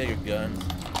 Bigger guns.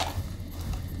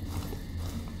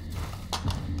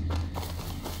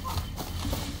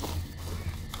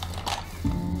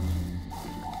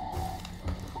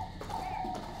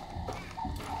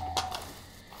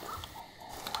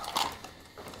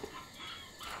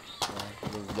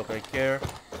 Doesn't look like I care.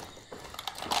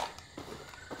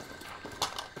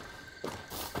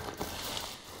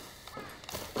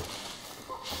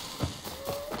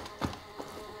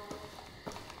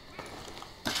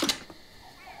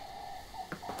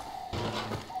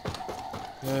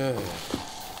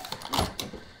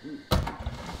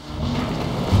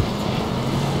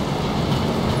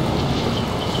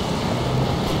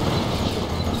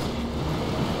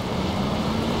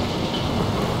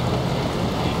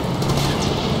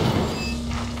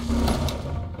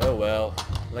 Oh well,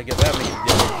 like if that makes a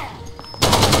difference.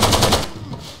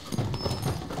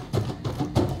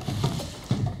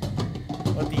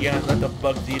 Let the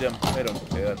bugs eat them. I don't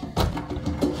care.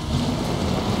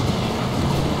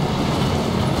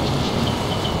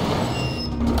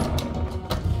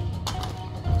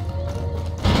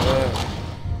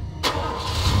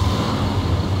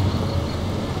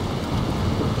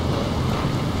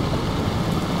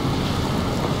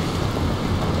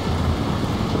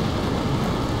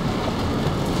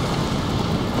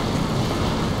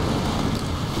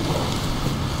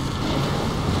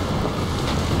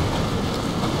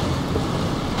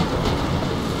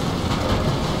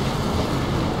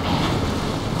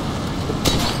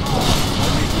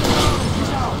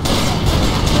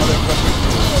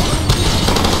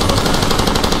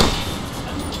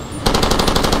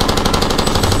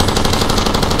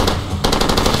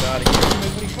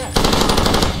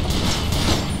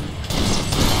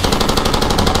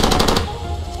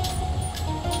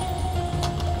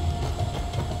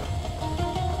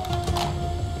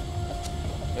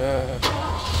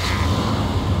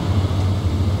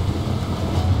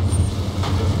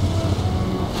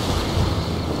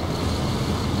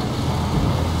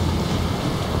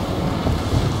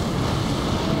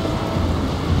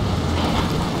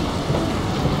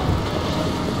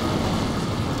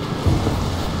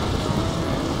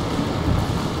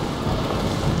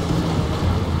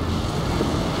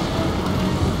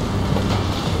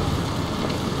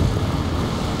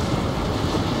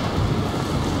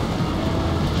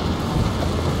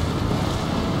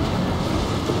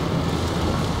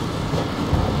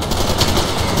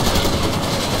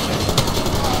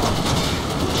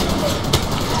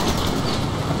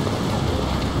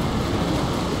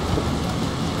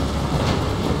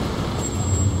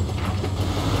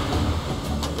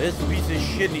 This piece of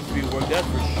shit needs to be worked out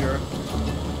for sure.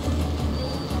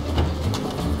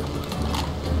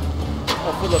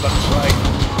 Oh, full of right.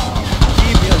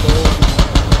 Leave me alone.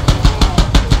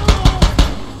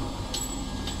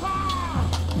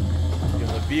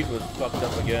 Because the vehicle is fucked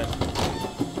up again.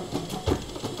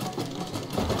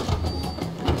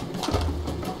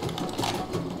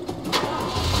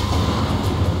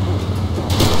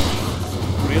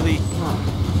 Really?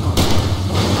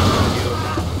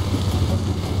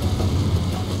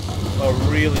 Oh,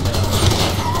 really now?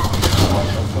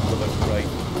 Oh, fuck the right.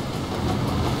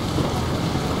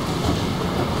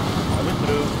 Coming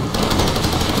through.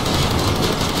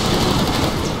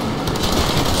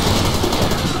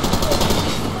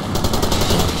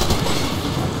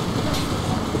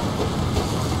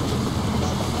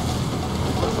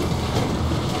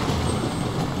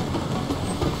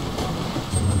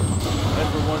 I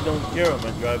for one don't care when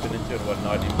I'm driving into it and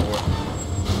whatnot anymore.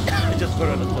 I just put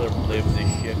on another play with this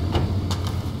shit.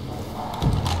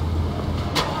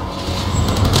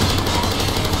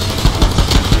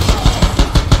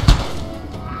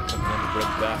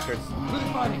 Bastards. Really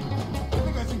fighting. I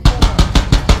think I see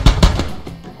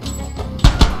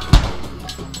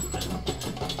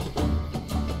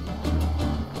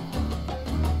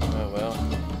Oh well.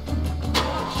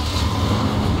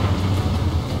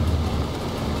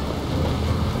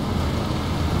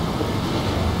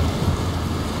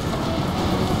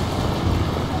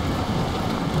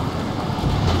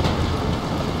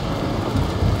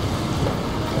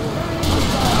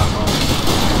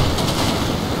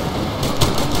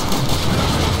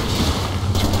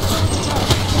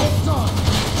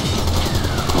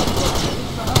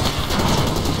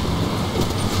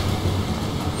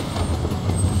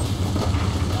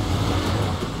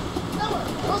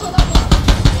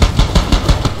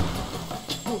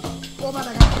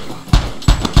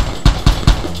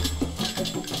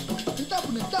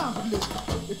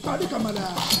 Allez, camarade.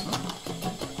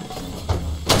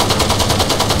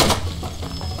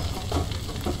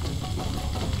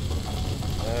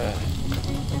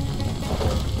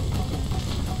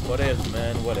 What else,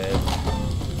 man? What else?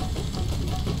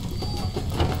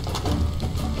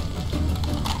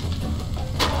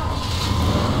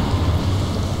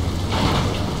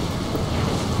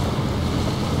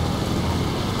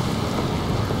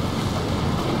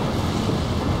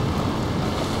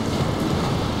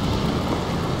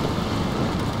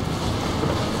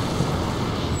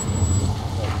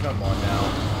 Oh, come on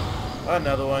now.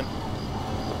 Another one.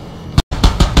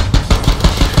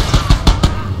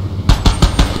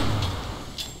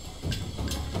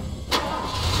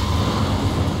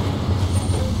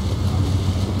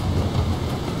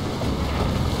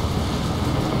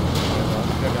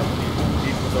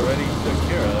 Already took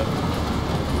care of.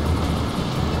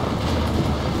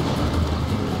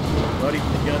 Not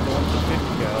even the gun to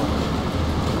 150 cal.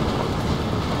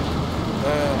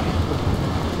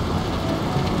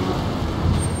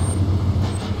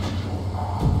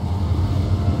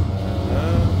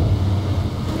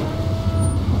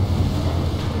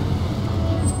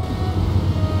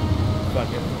 Fuck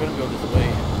it, we're gonna go this way.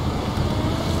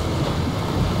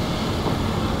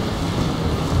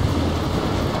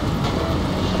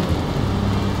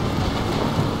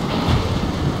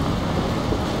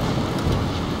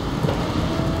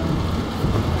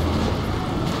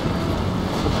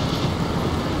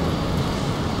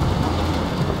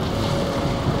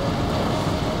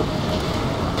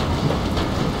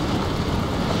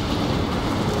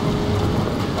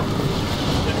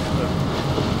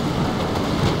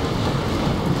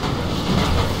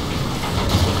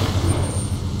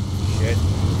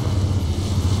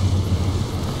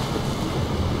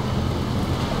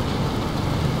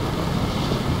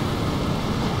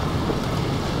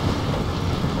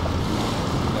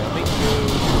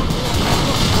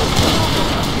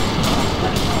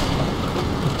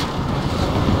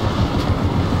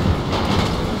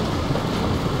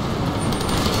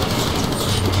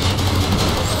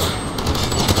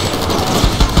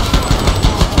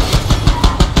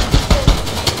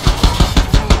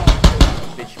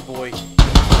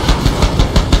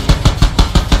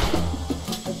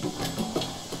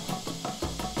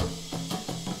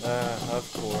 Of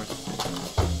course.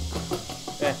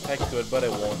 I could, but I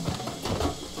won't.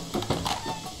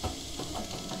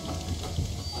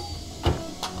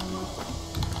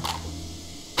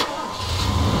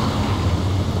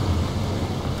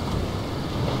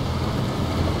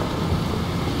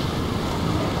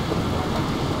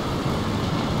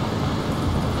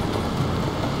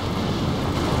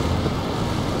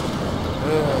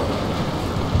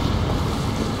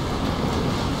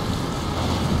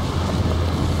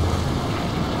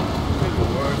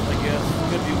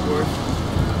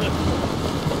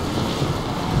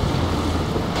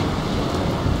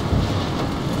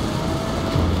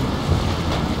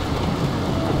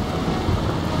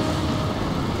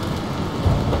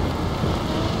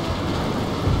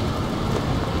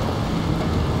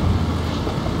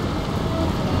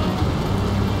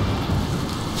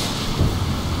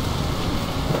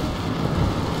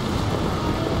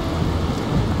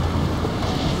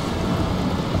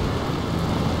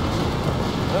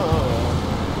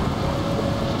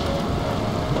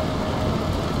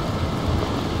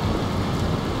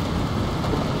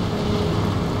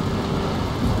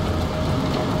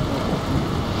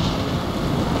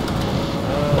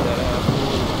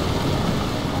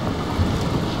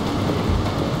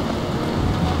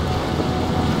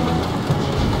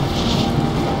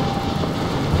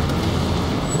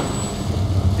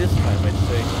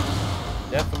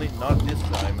 Definitely not this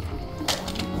time.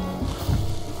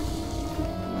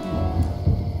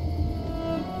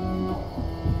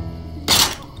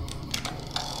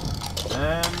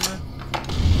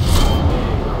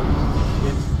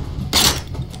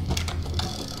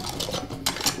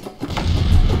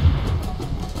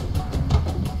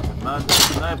 Mount a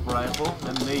sniper rifle,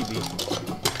 then maybe.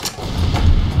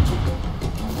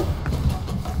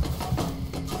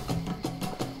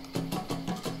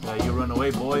 You run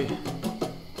away, boy.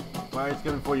 Fire's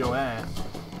coming for your ass.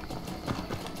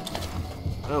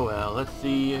 Oh well, let's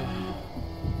see.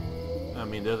 I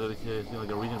mean, there's seems like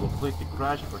a reasonable place to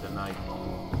crash for the night.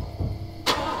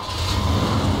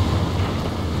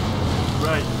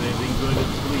 Crash is anything good to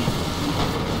sleep.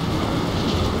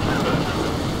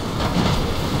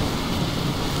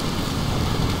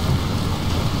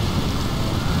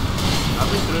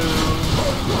 Coming through.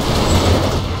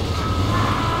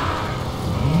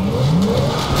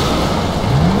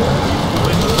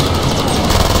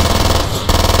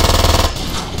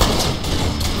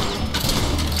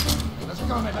 Let's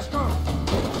go, man.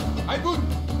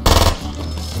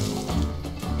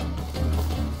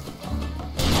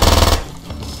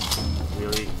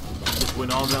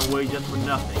 went all that way just for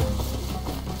nothing.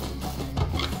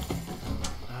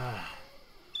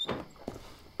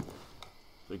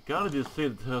 So gotta just say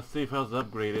the safe house is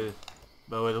upgraded.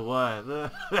 But with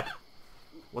what?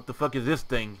 What the fuck is this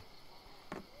thing?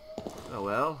 Oh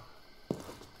well.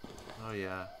 Oh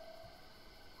yeah.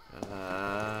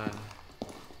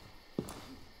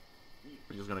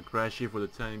 We're just gonna crash here for the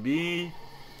time being.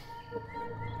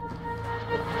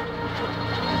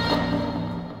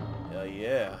 Hell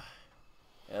yeah.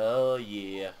 Hell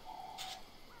yeah.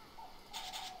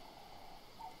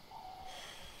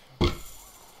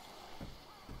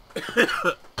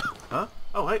 Huh?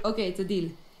 Oh, hey. Okay, it's a deal.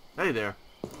 Hey there.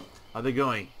 How's it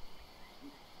going?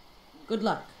 Good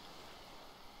luck.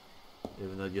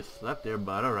 Even though I just slept there,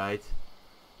 but alright.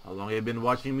 How long have you been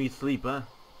watching me sleep, huh?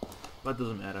 But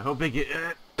doesn't matter. Hope I get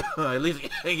at least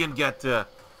I can get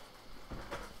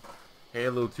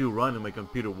Halo 2 run on my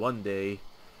computer one day.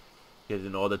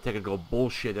 Getting all the technical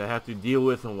bullshit I have to deal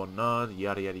with and whatnot,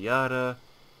 yada yada yada.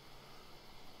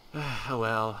 Oh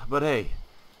well, but hey,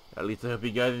 at least I hope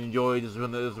you guys enjoyed this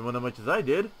one as much as I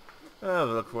did. I'll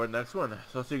look for the next one.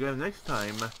 So I'll see you guys next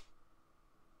time.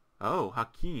 Oh,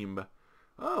 Hakim.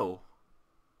 Oh,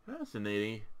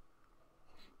 fascinating.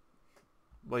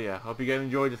 But yeah, hope you guys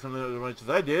enjoyed this one as much as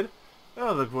I did.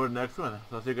 I'll look for the next one.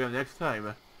 So I'll see you guys next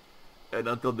time. And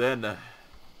until then...